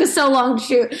 months. It took us so long to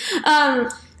shoot. I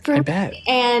bet.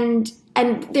 And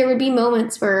there would be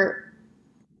moments where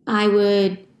I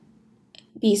would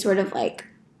be sort of like,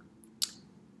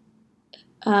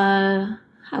 how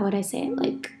would I say it?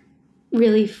 Like,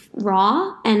 really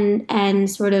raw and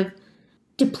sort of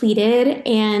depleted,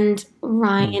 and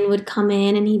Ryan would come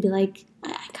in and he'd be like,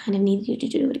 I kind of need you to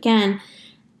do it again.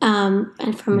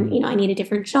 And from, you know, I need a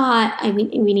different shot.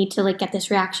 We need to like get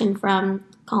this reaction from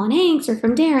Colin Hanks or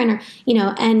from Darren, or, you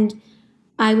know, and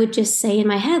I would just say in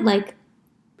my head, like,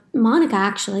 Monica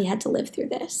actually had to live through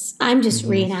this. I'm just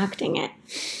reenacting it.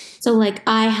 So like,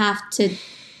 I have to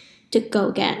go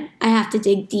again. I have to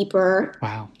dig deeper.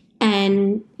 Wow.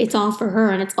 And it's all for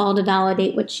her, and it's all to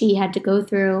validate what she had to go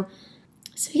through.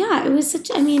 So yeah, it was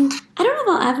I mean, I don't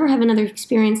know if I'll ever have another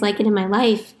experience like it in my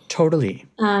life. Totally.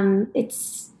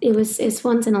 It's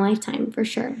once in a lifetime for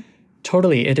sure.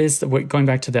 Totally. It is going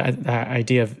back to that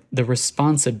idea of the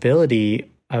responsibility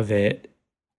of it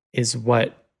is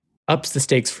what ups the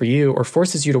stakes for you or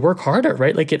forces you to work harder,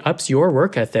 right? Like it ups your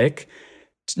work ethic.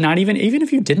 Not even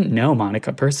if you didn't know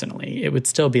Monica personally, it would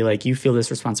still be like you feel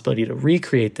this responsibility to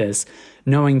recreate this,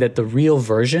 knowing that the real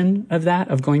version of that,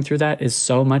 of going through that, is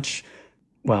so much,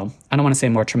 well, I don't want to say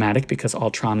more traumatic because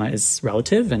all trauma is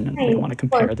relative and we don't want to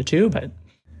compare the two, but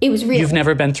it was real. You've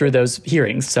never been through those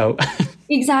hearings, so.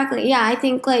 Exactly. Yeah, I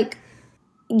think like,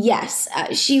 yes,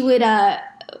 she would,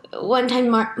 one time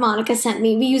Monica sent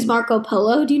me, we use Marco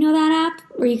Polo. Do you know that app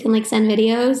where you can like send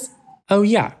videos? Oh,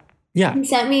 yeah. Yeah. She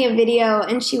sent me a video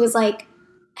and she was like,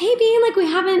 hey, Bean, like we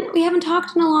haven't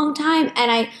talked in a long time. And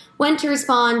I went to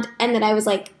respond and then I was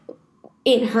like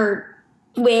in her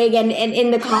wig and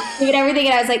in the costume and everything.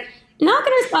 And I was like, not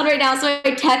going to respond right now. So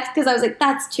I text because I was like,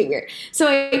 that's too weird. So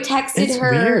I texted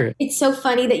her. Weird. It's so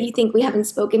funny that you think we haven't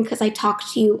spoken because I talk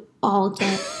to you all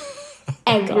day.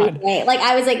 Every day. Like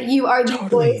I was like, you are the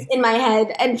voice in my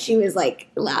head. And she was like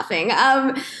laughing.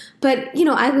 But you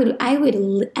know, I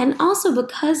would, and also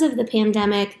because of the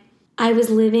pandemic, I was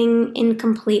living in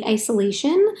complete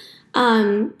isolation.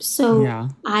 So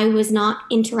I was not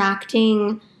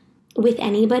interacting with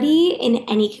anybody in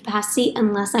any capacity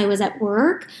unless I was at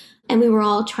work. And we were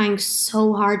all trying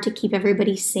so hard to keep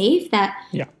everybody safe that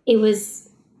it was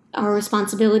our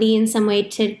responsibility in some way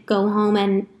to go home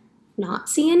and not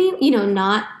see any,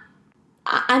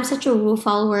 I'm such a rule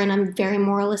follower and I'm very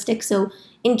moralistic. So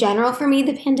in general, for me,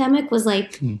 the pandemic was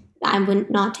like, I would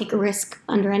not take a risk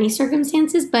under any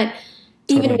circumstances. But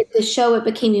even with the show, it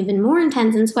became even more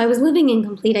intense. And so I was living in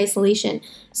complete isolation.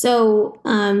 So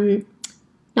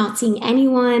not seeing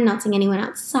anyone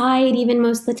outside even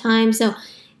most of the time. So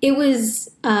it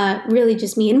was really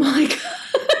just me and Monica.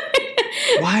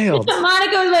 Wild.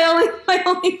 Monica was my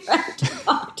only friend to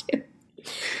talk to.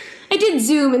 I did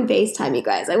Zoom and FaceTime, you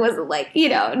guys. I wasn't like,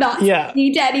 not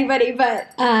speaking to anybody,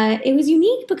 but it was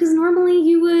unique because normally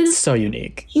you would so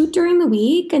unique shoot during the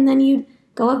week and then you'd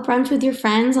go have brunch with your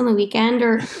friends on the weekend,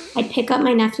 or I'd pick up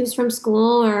my nephews from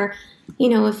school, or,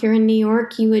 if you're in New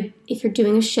York, if you're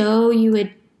doing a show, you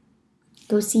would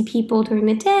go see people during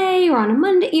the day or on a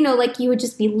Monday, like you would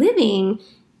just be living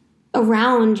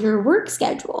around your work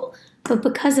schedule. But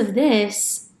because of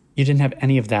this, you didn't have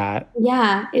any of that.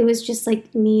 Yeah, it was just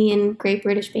like me and Great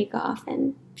British Bake Off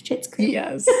and Schitt's Creek.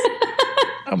 Yes.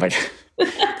 Oh my God.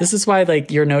 This is why like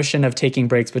your notion of taking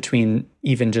breaks between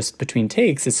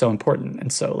takes is so important.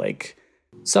 And so like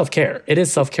self-care. It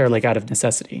is self-care like out of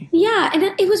necessity. Yeah, and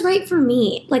it was right for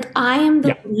me. Like I am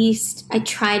I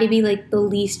try to be like the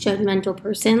least judgmental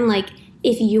person. Like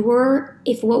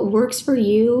if what works for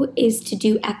you is to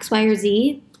do X, Y, or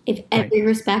Z, if every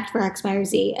respect for X, Y, or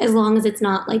Z, as long as it's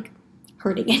not like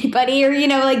hurting anybody or,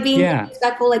 like being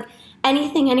respectful, like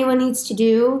anything anyone needs to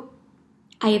do,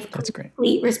 I have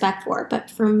complete respect for.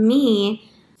 But for me,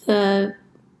 the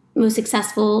most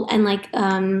successful and like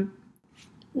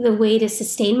the way to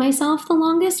sustain myself the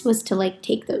longest was to like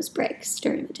take those breaks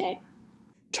during the day.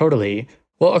 Totally.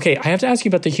 Well, okay, I have to ask you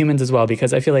about the humans as well,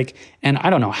 because I feel like, and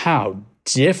I don't know how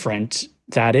different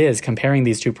that is comparing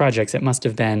these two projects. It must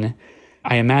have been,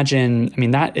 I imagine,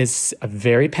 that is a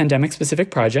very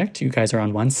pandemic-specific project. You guys are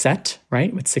on one set,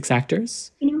 right, with 6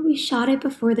 actors? We shot it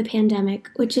before the pandemic,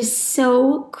 which is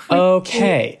so crazy.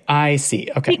 Okay, I see.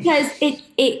 Okay. Because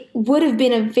it would have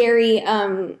been a very...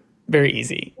 very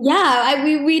easy. Yeah,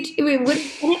 we would,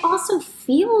 and it also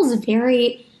feels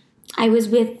very... I was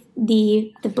with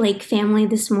the Blake family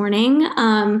this morning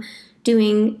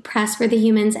doing press for the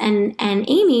humans, and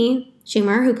Amy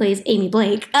Schumer, who plays Amy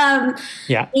Blake,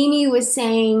 Amy was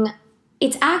saying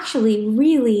it's actually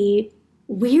really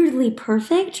weirdly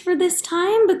perfect for this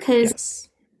time because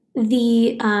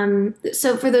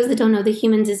so for those that don't know, The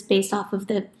Humans is based off of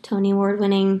the Tony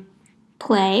Award-winning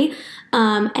play,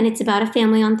 and it's about a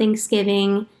family on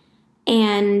Thanksgiving,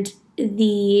 and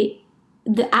the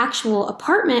actual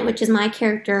apartment, which is my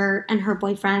character and her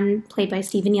boyfriend, played by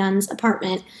Stephen Yeun's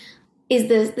apartment, is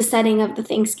the setting of the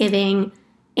Thanksgiving.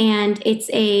 And it's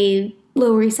a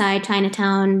Lower East Side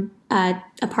Chinatown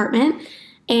apartment.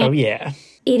 And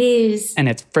it is... And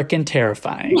it's freaking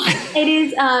terrifying. It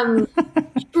is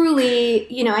truly,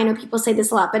 I know people say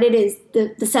this a lot, but it is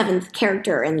the 7th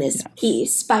character in this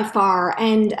piece by far.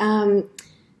 And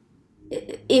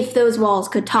if those walls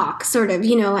could talk, sort of,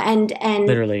 and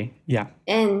literally, yeah.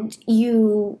 And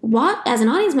you watch, as an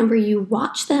audience member, you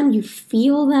watch them, you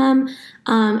feel them,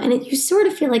 and you sort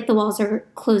of feel like the walls are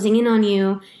closing in on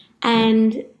you.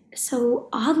 And so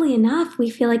oddly enough, we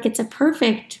feel like it's a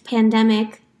perfect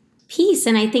pandemic piece.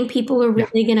 And I think people are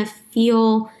really going to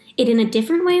feel it in a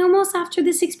different way almost after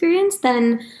this experience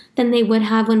than they would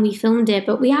have when we filmed it.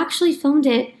 But we actually filmed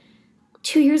it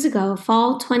 2 years ago,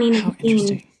 fall 2019. How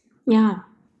interesting. Yeah.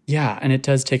 Yeah, and it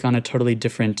does take on a totally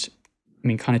different,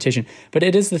 connotation. But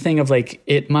it is the thing of like,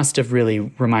 it must have really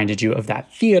reminded you of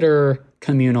that theater,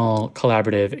 communal,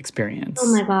 collaborative experience.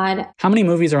 Oh my God. How many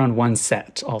movies are on one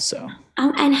set also?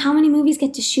 And how many movies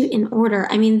get to shoot in order?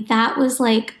 I mean, that was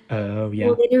like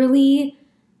literally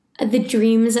the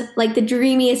dreams, like the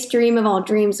dreamiest dream of all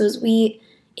dreams was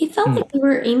it felt like we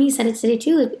were, Amy said it today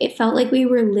too, like it felt like we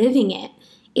were living it.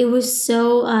 It was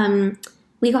so,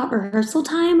 we got rehearsal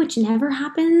time, which never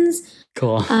happens.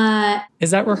 Cool.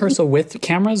 Is that rehearsal with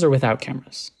cameras or without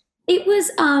cameras? It was,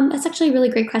 that's actually a really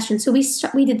great question. So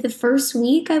we did the first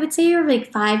week, I would say, or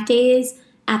like 5 days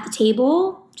at the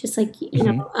table, just like, you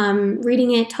know,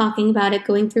 reading it, talking about it,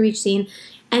 going through each scene.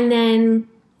 And then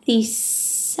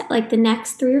the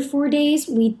next 3 or 4 days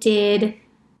we did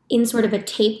in sort of a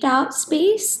taped out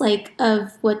space, like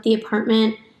of what the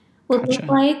apartment would look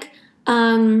like.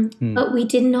 But we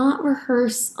did not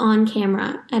rehearse on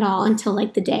camera at all until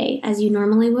like the day as you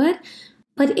normally would.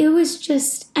 But it was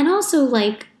just, and also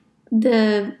like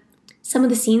some of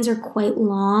the scenes are quite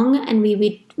long and we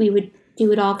would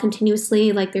do it all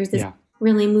continuously. Like there's this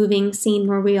really moving scene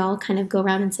where we all kind of go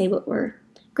around and say what we're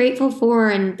grateful for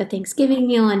and the Thanksgiving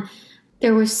meal. And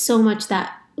there was so much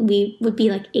that we would be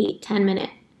like 8-10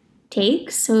 minute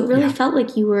takes. So it really felt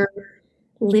like you were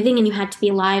living and you had to be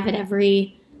alive at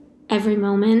every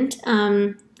moment.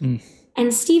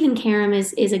 And Stephen Karam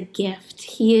is a gift.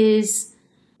 He is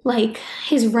like,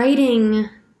 his writing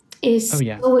is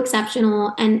so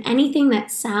exceptional, and anything that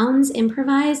sounds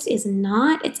improvised is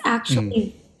not. It's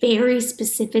actually very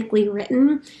specifically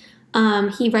written.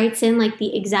 He writes in like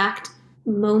the exact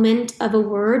moment of a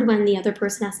word when the other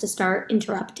person has to start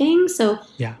interrupting. So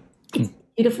it's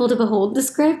beautiful to behold the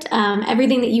script.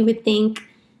 Everything that you would think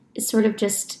is sort of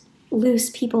just loose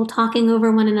people talking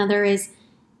over one another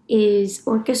is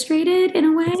orchestrated in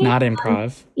a way. It's not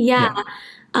improv.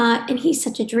 And he's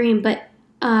such a dream. But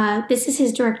this is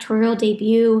his directorial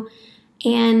debut,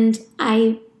 and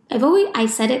I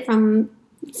said it from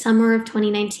summer of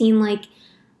 2019. Like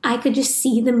I could just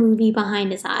see the movie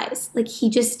behind his eyes. Like he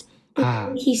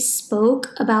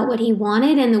spoke about what he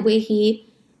wanted and the way he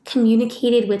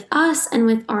communicated with us and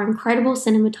with our incredible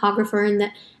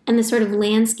cinematographer and the sort of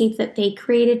landscape that they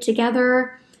created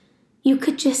together. You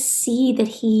could just see that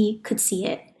he could see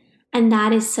it. And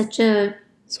that is such a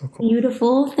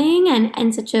beautiful thing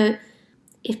and such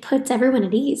it puts everyone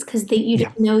at ease because you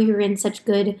just know you're in such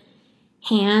good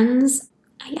hands.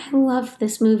 I love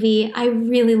this movie. I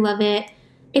really love it.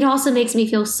 It also makes me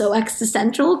feel so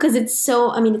existential because it's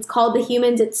so, it's called The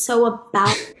Humans. It's so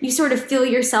about, you sort of feel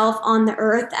yourself on the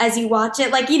earth as you watch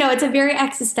it. Like, it's a very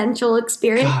existential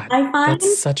experience, I find.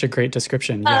 That's such a great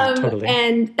description. Yeah, totally.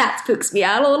 And that spooks me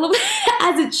out a little bit,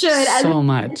 as it should. So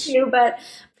much. But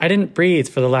I didn't breathe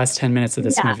for the last 10 minutes of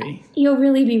this movie. You'll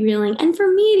really be reeling. And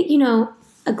for me,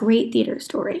 a great theater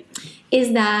story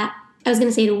is that, I was going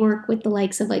to say, to work with the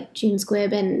likes of like June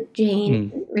Squibb and Jane,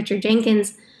 and Richard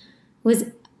Jenkins was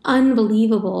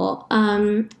unbelievable.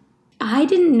 I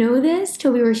didn't know this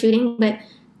till we were shooting, but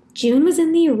June was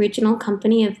in the original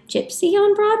company of Gypsy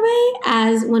on Broadway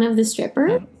as one of the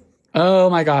strippers. Oh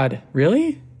my God.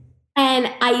 Really?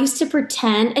 And I used to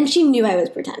pretend, and she knew I was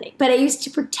pretending, but I used to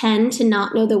pretend to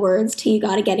not know the words till you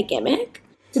gotta get a gimmick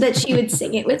so that she would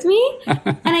sing it with me.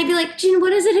 And I'd be like, June,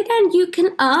 what is it again? You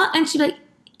can, and she'd be like,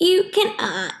 you can,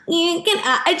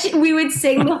 and we would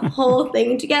sing the whole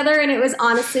thing together. And it was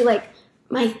honestly like,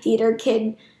 my theater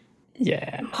kid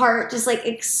heart just like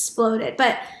exploded.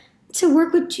 But to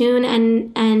work with June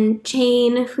and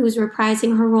Jane, who's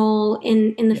reprising her role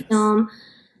in the film,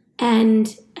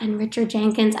 and Richard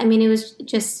Jenkins, it was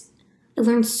just, I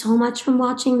learned so much from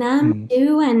watching them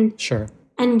too.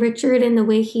 And Richard and the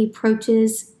way he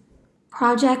approaches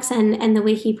projects and the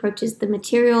way he approaches the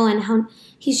material and how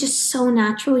he's just so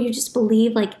natural. You just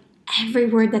believe like every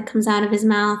word that comes out of his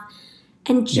mouth.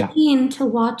 And Jane, to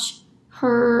watch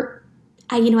her,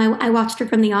 I watched her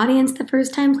from the audience the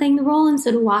first time playing the role, and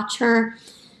so to watch her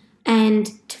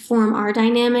and to form our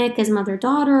dynamic as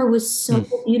mother-daughter was so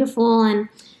beautiful. And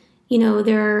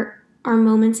there are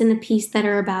moments in the piece that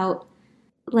are about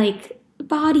like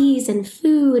bodies and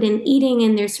food and eating,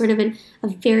 and there's sort of a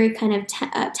very kind of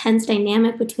tense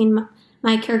dynamic between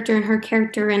my character and her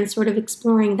character, and sort of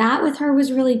exploring that with her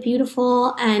was really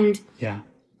beautiful. And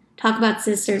talk about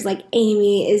sisters, like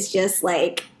Amy is just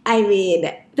like,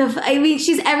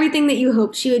 she's everything that you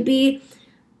hope she would be.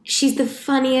 she's the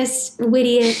funniest,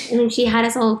 wittiest. I mean, she had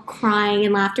us all crying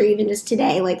and laughter even just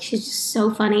today. Like, she's just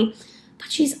so funny.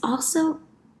 But she's also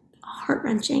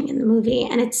heart-wrenching in the movie.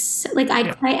 And it's like,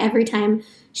 I'd cry every time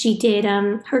she did.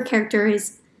 Her character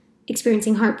is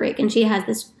experiencing heartbreak, and she has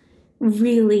this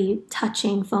really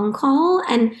touching phone call.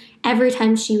 And every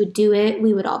time she would do it,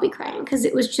 we would all be crying because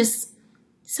it was just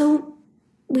so,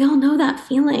 we all know that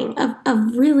feeling of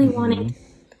really wanting to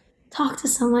talk to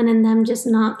someone and them just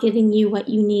not giving you what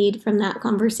you need from that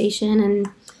conversation.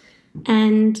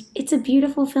 And it's a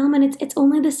beautiful film, and it's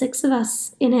only the six of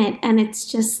us in it, and it's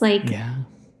just like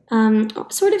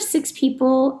sort of six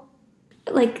people,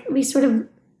 like we sort of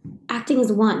acting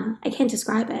as one. I can't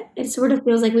describe it. It sort of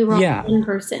feels like we were all one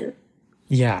person.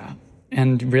 Yeah.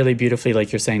 And really beautifully,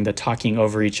 like you're saying, the talking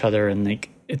over each other, and like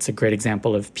it's a great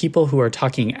example of people who are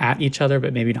talking at each other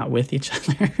but maybe not with each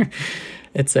other.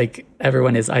 It's like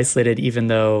everyone is isolated, even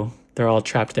though they're all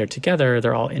trapped there together.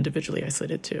 They're all individually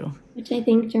isolated too. Which I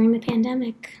think during the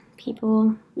pandemic,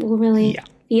 people will really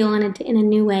feel in a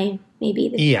new way, maybe.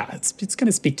 It's going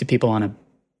to speak to people on a,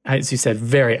 as you said,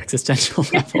 very existential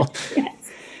level. Yes.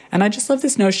 And I just love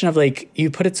this notion of, like,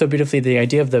 you put it so beautifully, the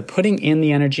idea of the putting in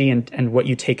the energy and what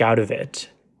you take out of it.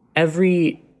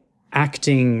 Every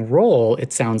acting role,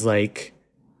 it sounds like,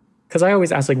 because I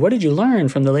always ask, like, what did you learn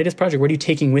from the latest project? What are you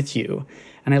taking with you?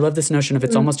 And I love this notion of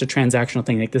it's almost a transactional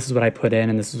thing. Like, this is what I put in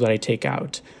and this is what I take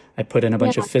out. I put in a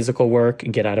bunch of physical work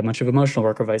and get out a bunch of emotional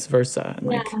work, or vice versa. And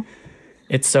like,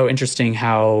 it's so interesting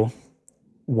how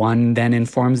one then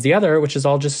informs the other, which is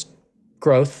all just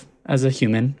growth as a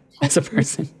human, as a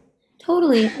person.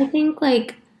 Totally. I think,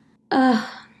 like, I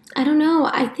don't know.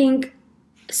 I think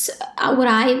what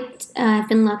I've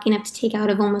been lucky enough to take out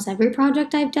of almost every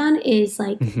project I've done is,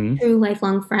 like, through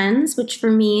lifelong friends, which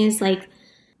for me is, like,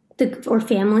 or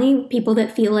family, people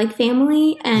that feel like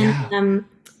family. And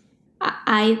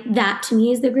that to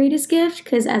me is the greatest gift,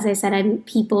 because, as I said,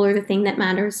 people are the thing that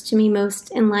matters to me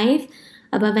most in life,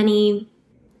 above any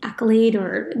accolade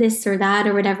or this or that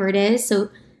or whatever it is. So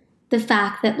the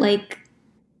fact that, like,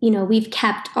 you know, we've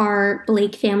kept our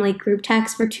Blake family group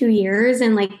text for 2 years,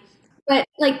 and but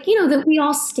you know, that we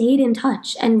all stayed in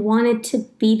touch and wanted to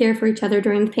be there for each other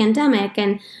during the pandemic.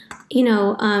 And, you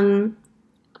know,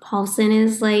 Paulson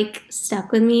is, like,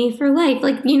 stuck with me for life.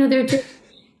 Like, you know, that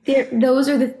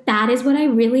is what I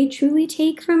really truly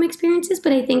take from experiences.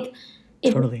 But I think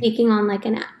if speaking on, like,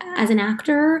 as an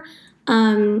actor,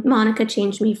 Monica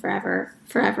changed me forever.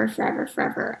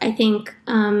 I think,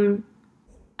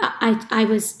 I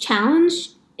was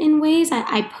challenged in ways.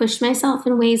 I pushed myself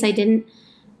in ways I didn't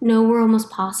know were almost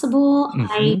possible.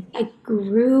 I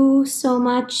grew so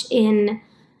much in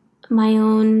my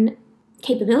own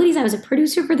capabilities. I was a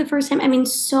producer for the first time. I mean,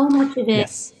 so much of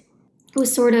it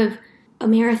was sort of a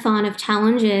marathon of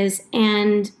challenges,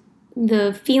 and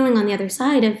the feeling on the other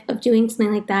side of doing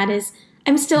something like that is,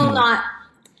 I still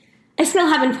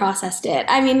haven't processed it.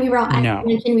 I mean, we were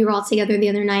all together the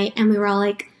other night, and we were all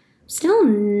like, still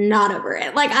not over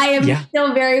it. Like, I am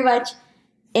still very much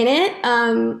in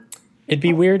it. It'd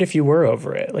be weird if you were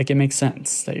over it. Like, it makes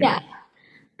sense that you're.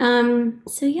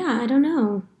 So I don't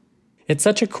know. It's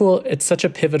such a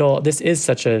pivotal,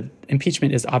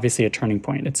 impeachment is obviously a turning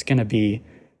point. It's going to be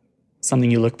something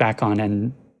you look back on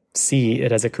and see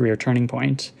it as a career turning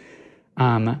point.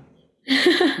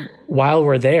 While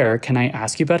we're there, can I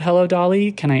ask you about Hello,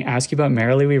 Dolly? Can I ask you about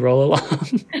Merrily We Roll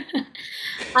Along?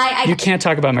 You can't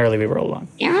talk about Merrily We Roll Along.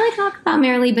 I can't really talk about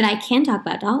Merrily, but I can talk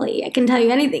about Dolly. I can tell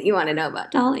you anything you want to know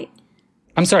about Dolly.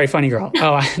 I'm sorry, Funny Girl.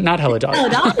 Oh, not Hello, Dolly. Hello,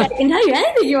 Dolly. I can tell you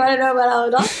anything you want to know about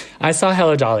Hello, Dolly. I saw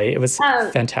Hello, Dolly. It was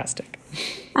fantastic.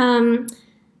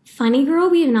 Funny Girl,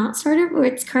 we have not started.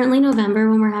 It's currently November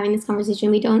when we're having this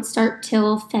conversation. We don't start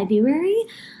till February.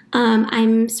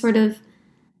 I'm sort of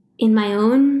in my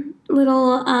own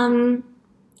little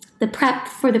the prep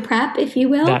for the prep, if you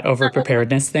will. That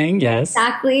over-preparedness thing, yes.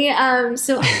 Exactly.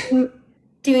 So I'm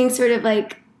doing sort of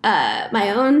like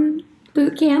my own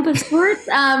boot camp of sorts.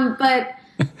 But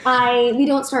we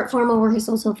don't start formal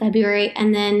rehearsal till February.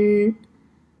 And then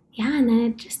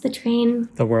just the train.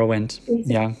 The whirlwind,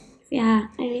 yeah. Yeah,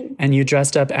 I mean. And you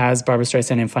dressed up as Barbra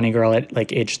Streisand in Funny Girl at,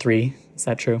 like, age 3. Is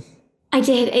that true? I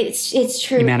did. It's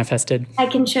true. You manifested. I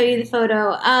can show you the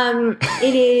photo.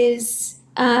 It is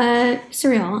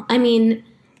surreal. I mean,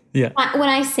 when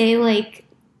I say, like,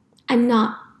 I'm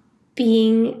not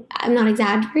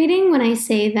exaggerating when I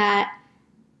say that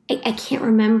I can't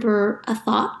remember a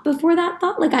thought before that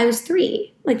thought. Like, I was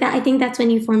 3. Like, that. I think that's when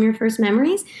you form your first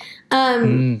memories.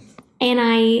 And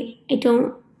I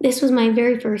don't. This was my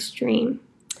very first dream.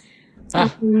 Get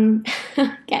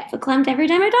verklempt every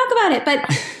time I talk about it, but.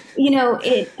 You know,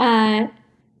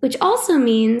 which also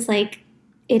means like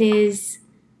it is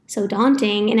so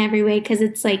daunting in every way because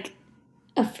it's like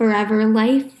a forever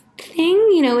life thing,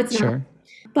 it's not, Sure.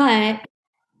 but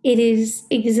it is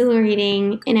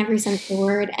exhilarating in every sense of the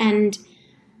word. And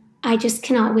I just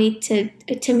cannot wait to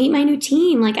meet my new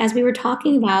team. Like, as we were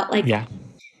talking about, like, Yeah.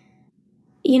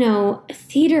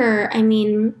 Theater, I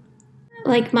mean,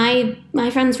 like my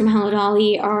friends from Hello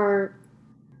Dolly are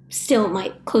still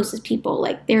my closest people.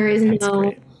 Like, there is That's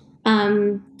great.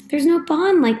 there's no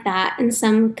bond like that in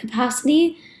some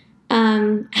capacity.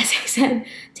 As I said,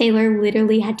 Taylor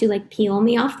literally had to like peel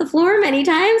me off the floor many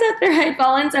times after I'd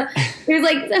fallen. So there's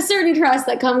like a certain trust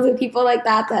that comes with people like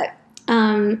that,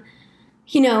 and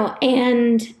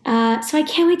so I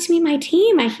can't wait to meet my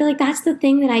team. I feel like that's the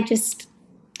thing that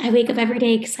I wake up every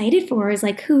day excited for, is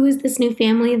like, who is this new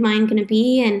family of mine going to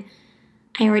be? And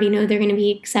I already know they're going to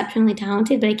be exceptionally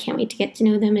talented, but I can't wait to get to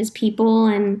know them as people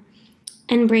and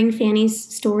bring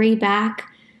Fanny's story back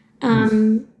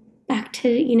to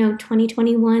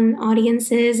 2021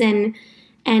 audiences and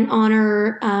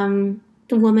honor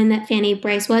the woman that Fanny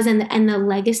Bryce was, and the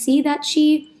legacy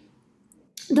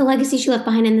she left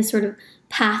behind, and the sort of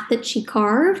path that she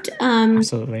carved.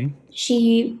 Absolutely.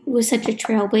 She was such a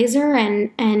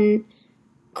trailblazer and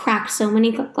cracked so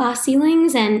many glass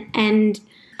ceilings, and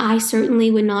I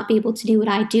certainly would not be able to do what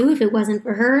I do if it wasn't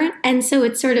for her. And so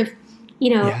it's sort of,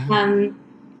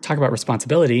 talk about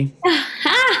responsibility.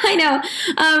 I know.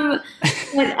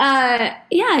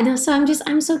 So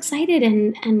I'm so excited,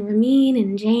 and Ramin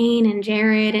and Jane and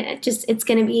Jared, and it's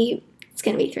going to be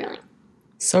thrilling.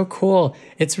 So cool.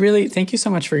 It's really, thank you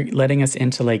so much for letting us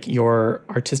into like your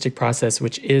artistic process,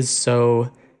 which is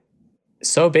so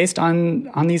based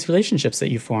on these relationships that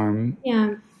you form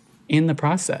in the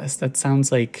process. That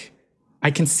sounds like, I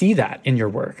can see that in your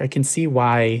work. I can see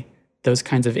why those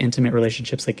kinds of intimate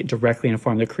relationships like directly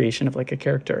inform the creation of like a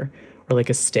character, or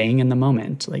like a staying in the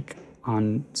moment, like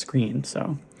on screen.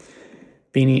 So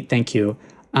Beanie, thank you.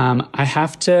 I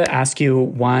have to ask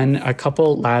you a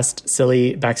couple last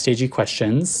silly backstagey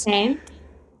questions. Okay.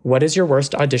 What is your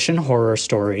worst audition horror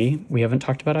story? We haven't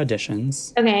talked about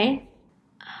auditions. Okay.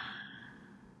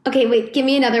 Okay, wait, give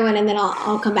me another one and then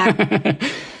I'll come back.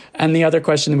 And the other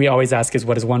question we always ask is,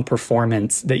 what is one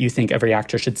performance that you think every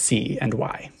actor should see and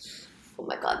why? Oh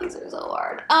my God, these are so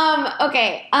hard.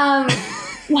 Okay.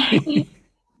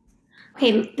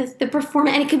 Okay, the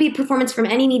performance, and it could be a performance from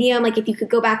any medium, like if you could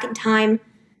go back in time.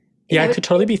 Yeah, it could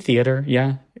totally be theater.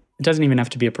 Yeah. It doesn't even have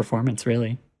to be a performance,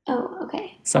 really. Oh,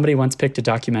 okay. Somebody once picked a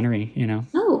documentary,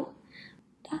 Oh,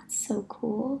 that's so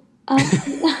cool.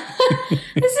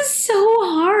 This is so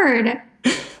hard.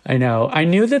 I know. I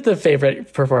knew that the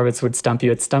favorite performance would stump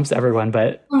you. It stumps everyone,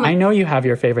 but I know you have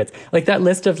your favorites. Like that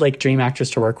list of like dream actors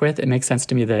to work with, it makes sense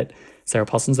to me that Sarah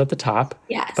Paulson's at the top.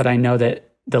 Yes. But I know that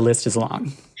the list is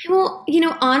long. Well,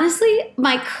 honestly,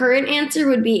 my current answer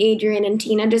would be Adrian and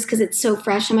Tina, just because it's so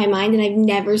fresh in my mind and I've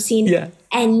never seen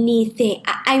anything.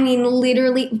 I mean,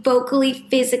 literally, vocally,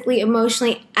 physically,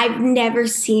 emotionally, I've never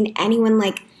seen anyone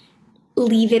like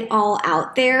leave it all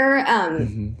out there.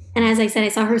 And as I said, I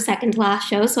saw her second to last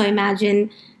show, so I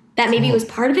imagine that maybe was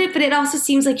part of it, but it also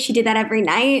seems like she did that every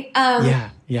night.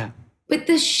 Yeah. But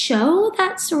the show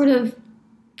that sort of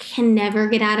can never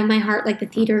get out of my heart, like the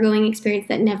theater going experience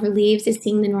that never leaves, is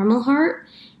Seeing the Normal Heart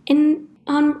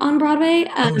on Broadway.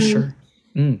 Sure.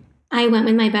 I went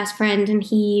with my best friend, and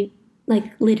he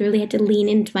like literally had to lean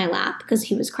into my lap because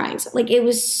he was crying. So like it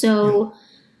was so,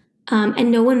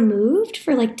 and no one moved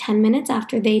for like 10 minutes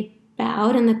after they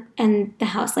bowed and the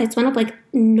house lights went up. Like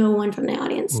no one from the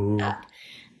audience stood up,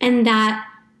 and that,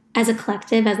 as a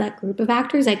collective, as that group of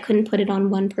actors, I couldn't put it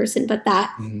on one person, but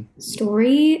that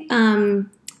story.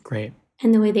 Great.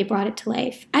 And the way they brought it to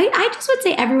life. I just would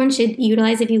say everyone should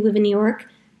utilize, if you live in New York,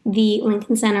 the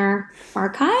Lincoln Center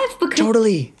archive, because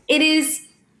Totally. It is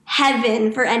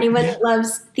heaven for anyone that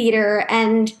loves theater,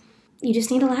 and you just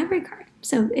need a library card.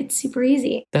 So it's super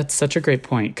easy. That's such a great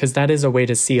point, because that is a way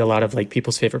to see a lot of like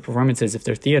people's favorite performances. If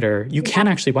they're theater, you can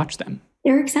actually watch them.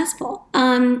 They're accessible.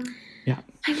 Yeah.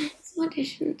 I missed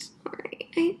audition story.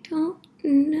 I don't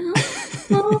know.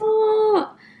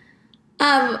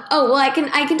 Well, I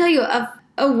can tell you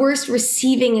a worst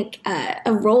receiving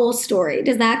a role story.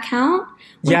 Does that count?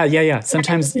 Yeah.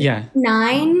 Sometimes, yeah.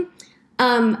 9,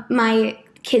 my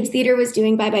kids' theater was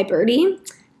doing Bye Bye Birdie,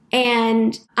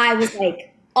 and I was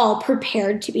like all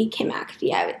prepared to be Kim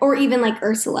McAfee, or even like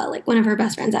Ursula, like one of her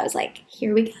best friends. I was like,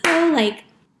 here we go, like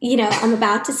I'm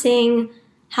about to sing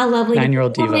How Lovely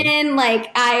 9-Year-Old Woman. Diva. Like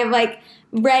I'm like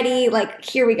ready, like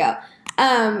here we go.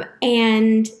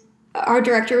 And our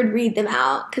director would read them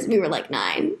out because we were like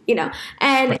 9, you know.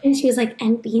 And she was like,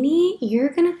 and Beanie, you're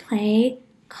going to play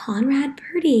Conrad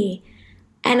Birdie.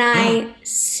 And I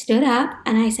stood up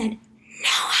and I said, no,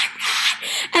 I'm not.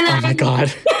 And oh my God. out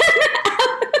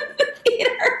of the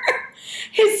theater,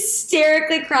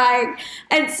 hysterically crying,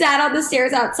 and sat on the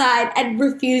stairs outside and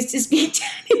refused to speak to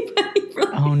anybody.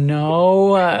 For oh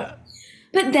no.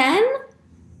 But then,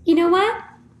 you know what?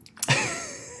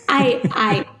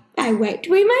 I wiped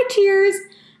away my tears,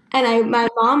 and my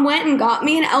mom went and got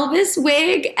me an Elvis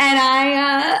wig, and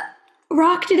I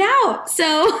rocked it out. So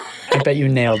I bet you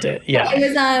nailed it. Yeah. I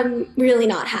was really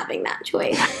not having that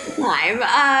choice at the time.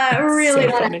 Really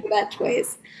not having that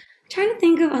choice. I'm trying to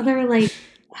think of other, like,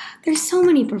 there's so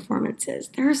many performances.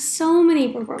 There are so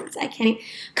many performances. I can't even.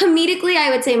 Comedically,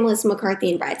 I would say Melissa McCarthy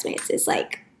in Bridesmaids is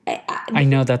like. I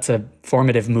know that's a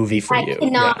formative movie for you. I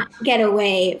cannot get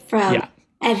away from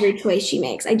every choice she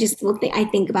makes. I just I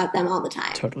think about them all the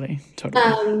time. Totally.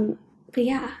 But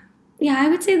yeah, I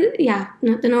would say that,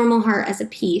 The Normal Heart as a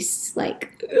piece,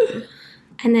 like,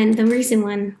 and then the recent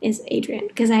one is Adrian,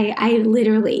 because I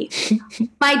literally,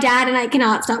 my dad and I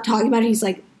cannot stop talking about it. He's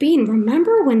like, Bean,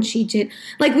 remember when she did,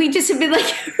 like, we just have been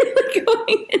like really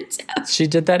going into. She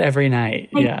did that every night.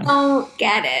 I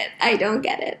don't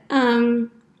get it.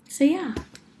 So yeah.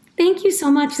 Thank you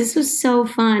so much. This was so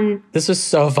fun. This was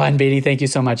so fun, Beanie. Thank you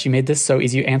so much. You made this so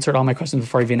easy. You answered all my questions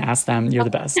before I even asked them. You're the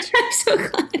best. I'm so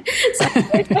glad. Sorry,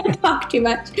 I don't talk too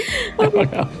much. Okay. Oh,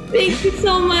 no. Thank you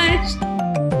so much.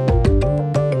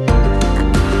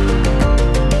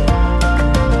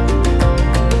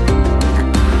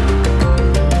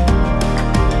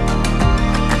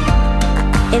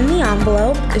 In the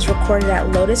Envelope is recorded at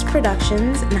Lotus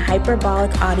Productions and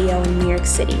Hyperbolic Audio in New York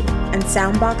City, and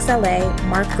Soundbox LA,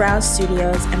 Mark Grouse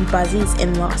Studios, and Buzzies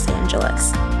in Los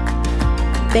Angeles.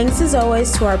 Thanks as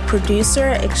always to our producer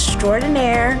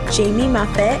extraordinaire, Jamie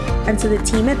Muffett, and to the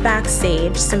team at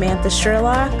Backstage, Samantha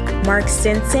Sherlock, Mark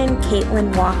Stinson,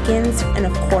 Caitlin Watkins, and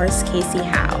of course, Casey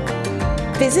Howe.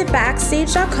 Visit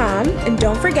Backstage.com, and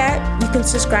don't forget, you can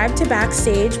subscribe to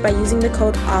Backstage by using the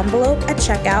code ENVELOPE at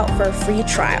checkout for a free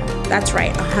trial. That's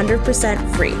right,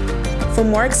 100% free. For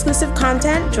more exclusive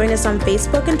content, join us on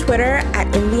Facebook and Twitter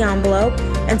at In the Envelope,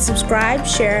 and subscribe,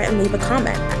 share, and leave a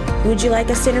comment. Who would you like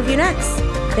us to interview next?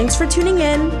 Thanks for tuning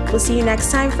in. We'll see you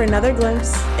next time for another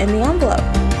glimpse in the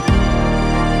envelope.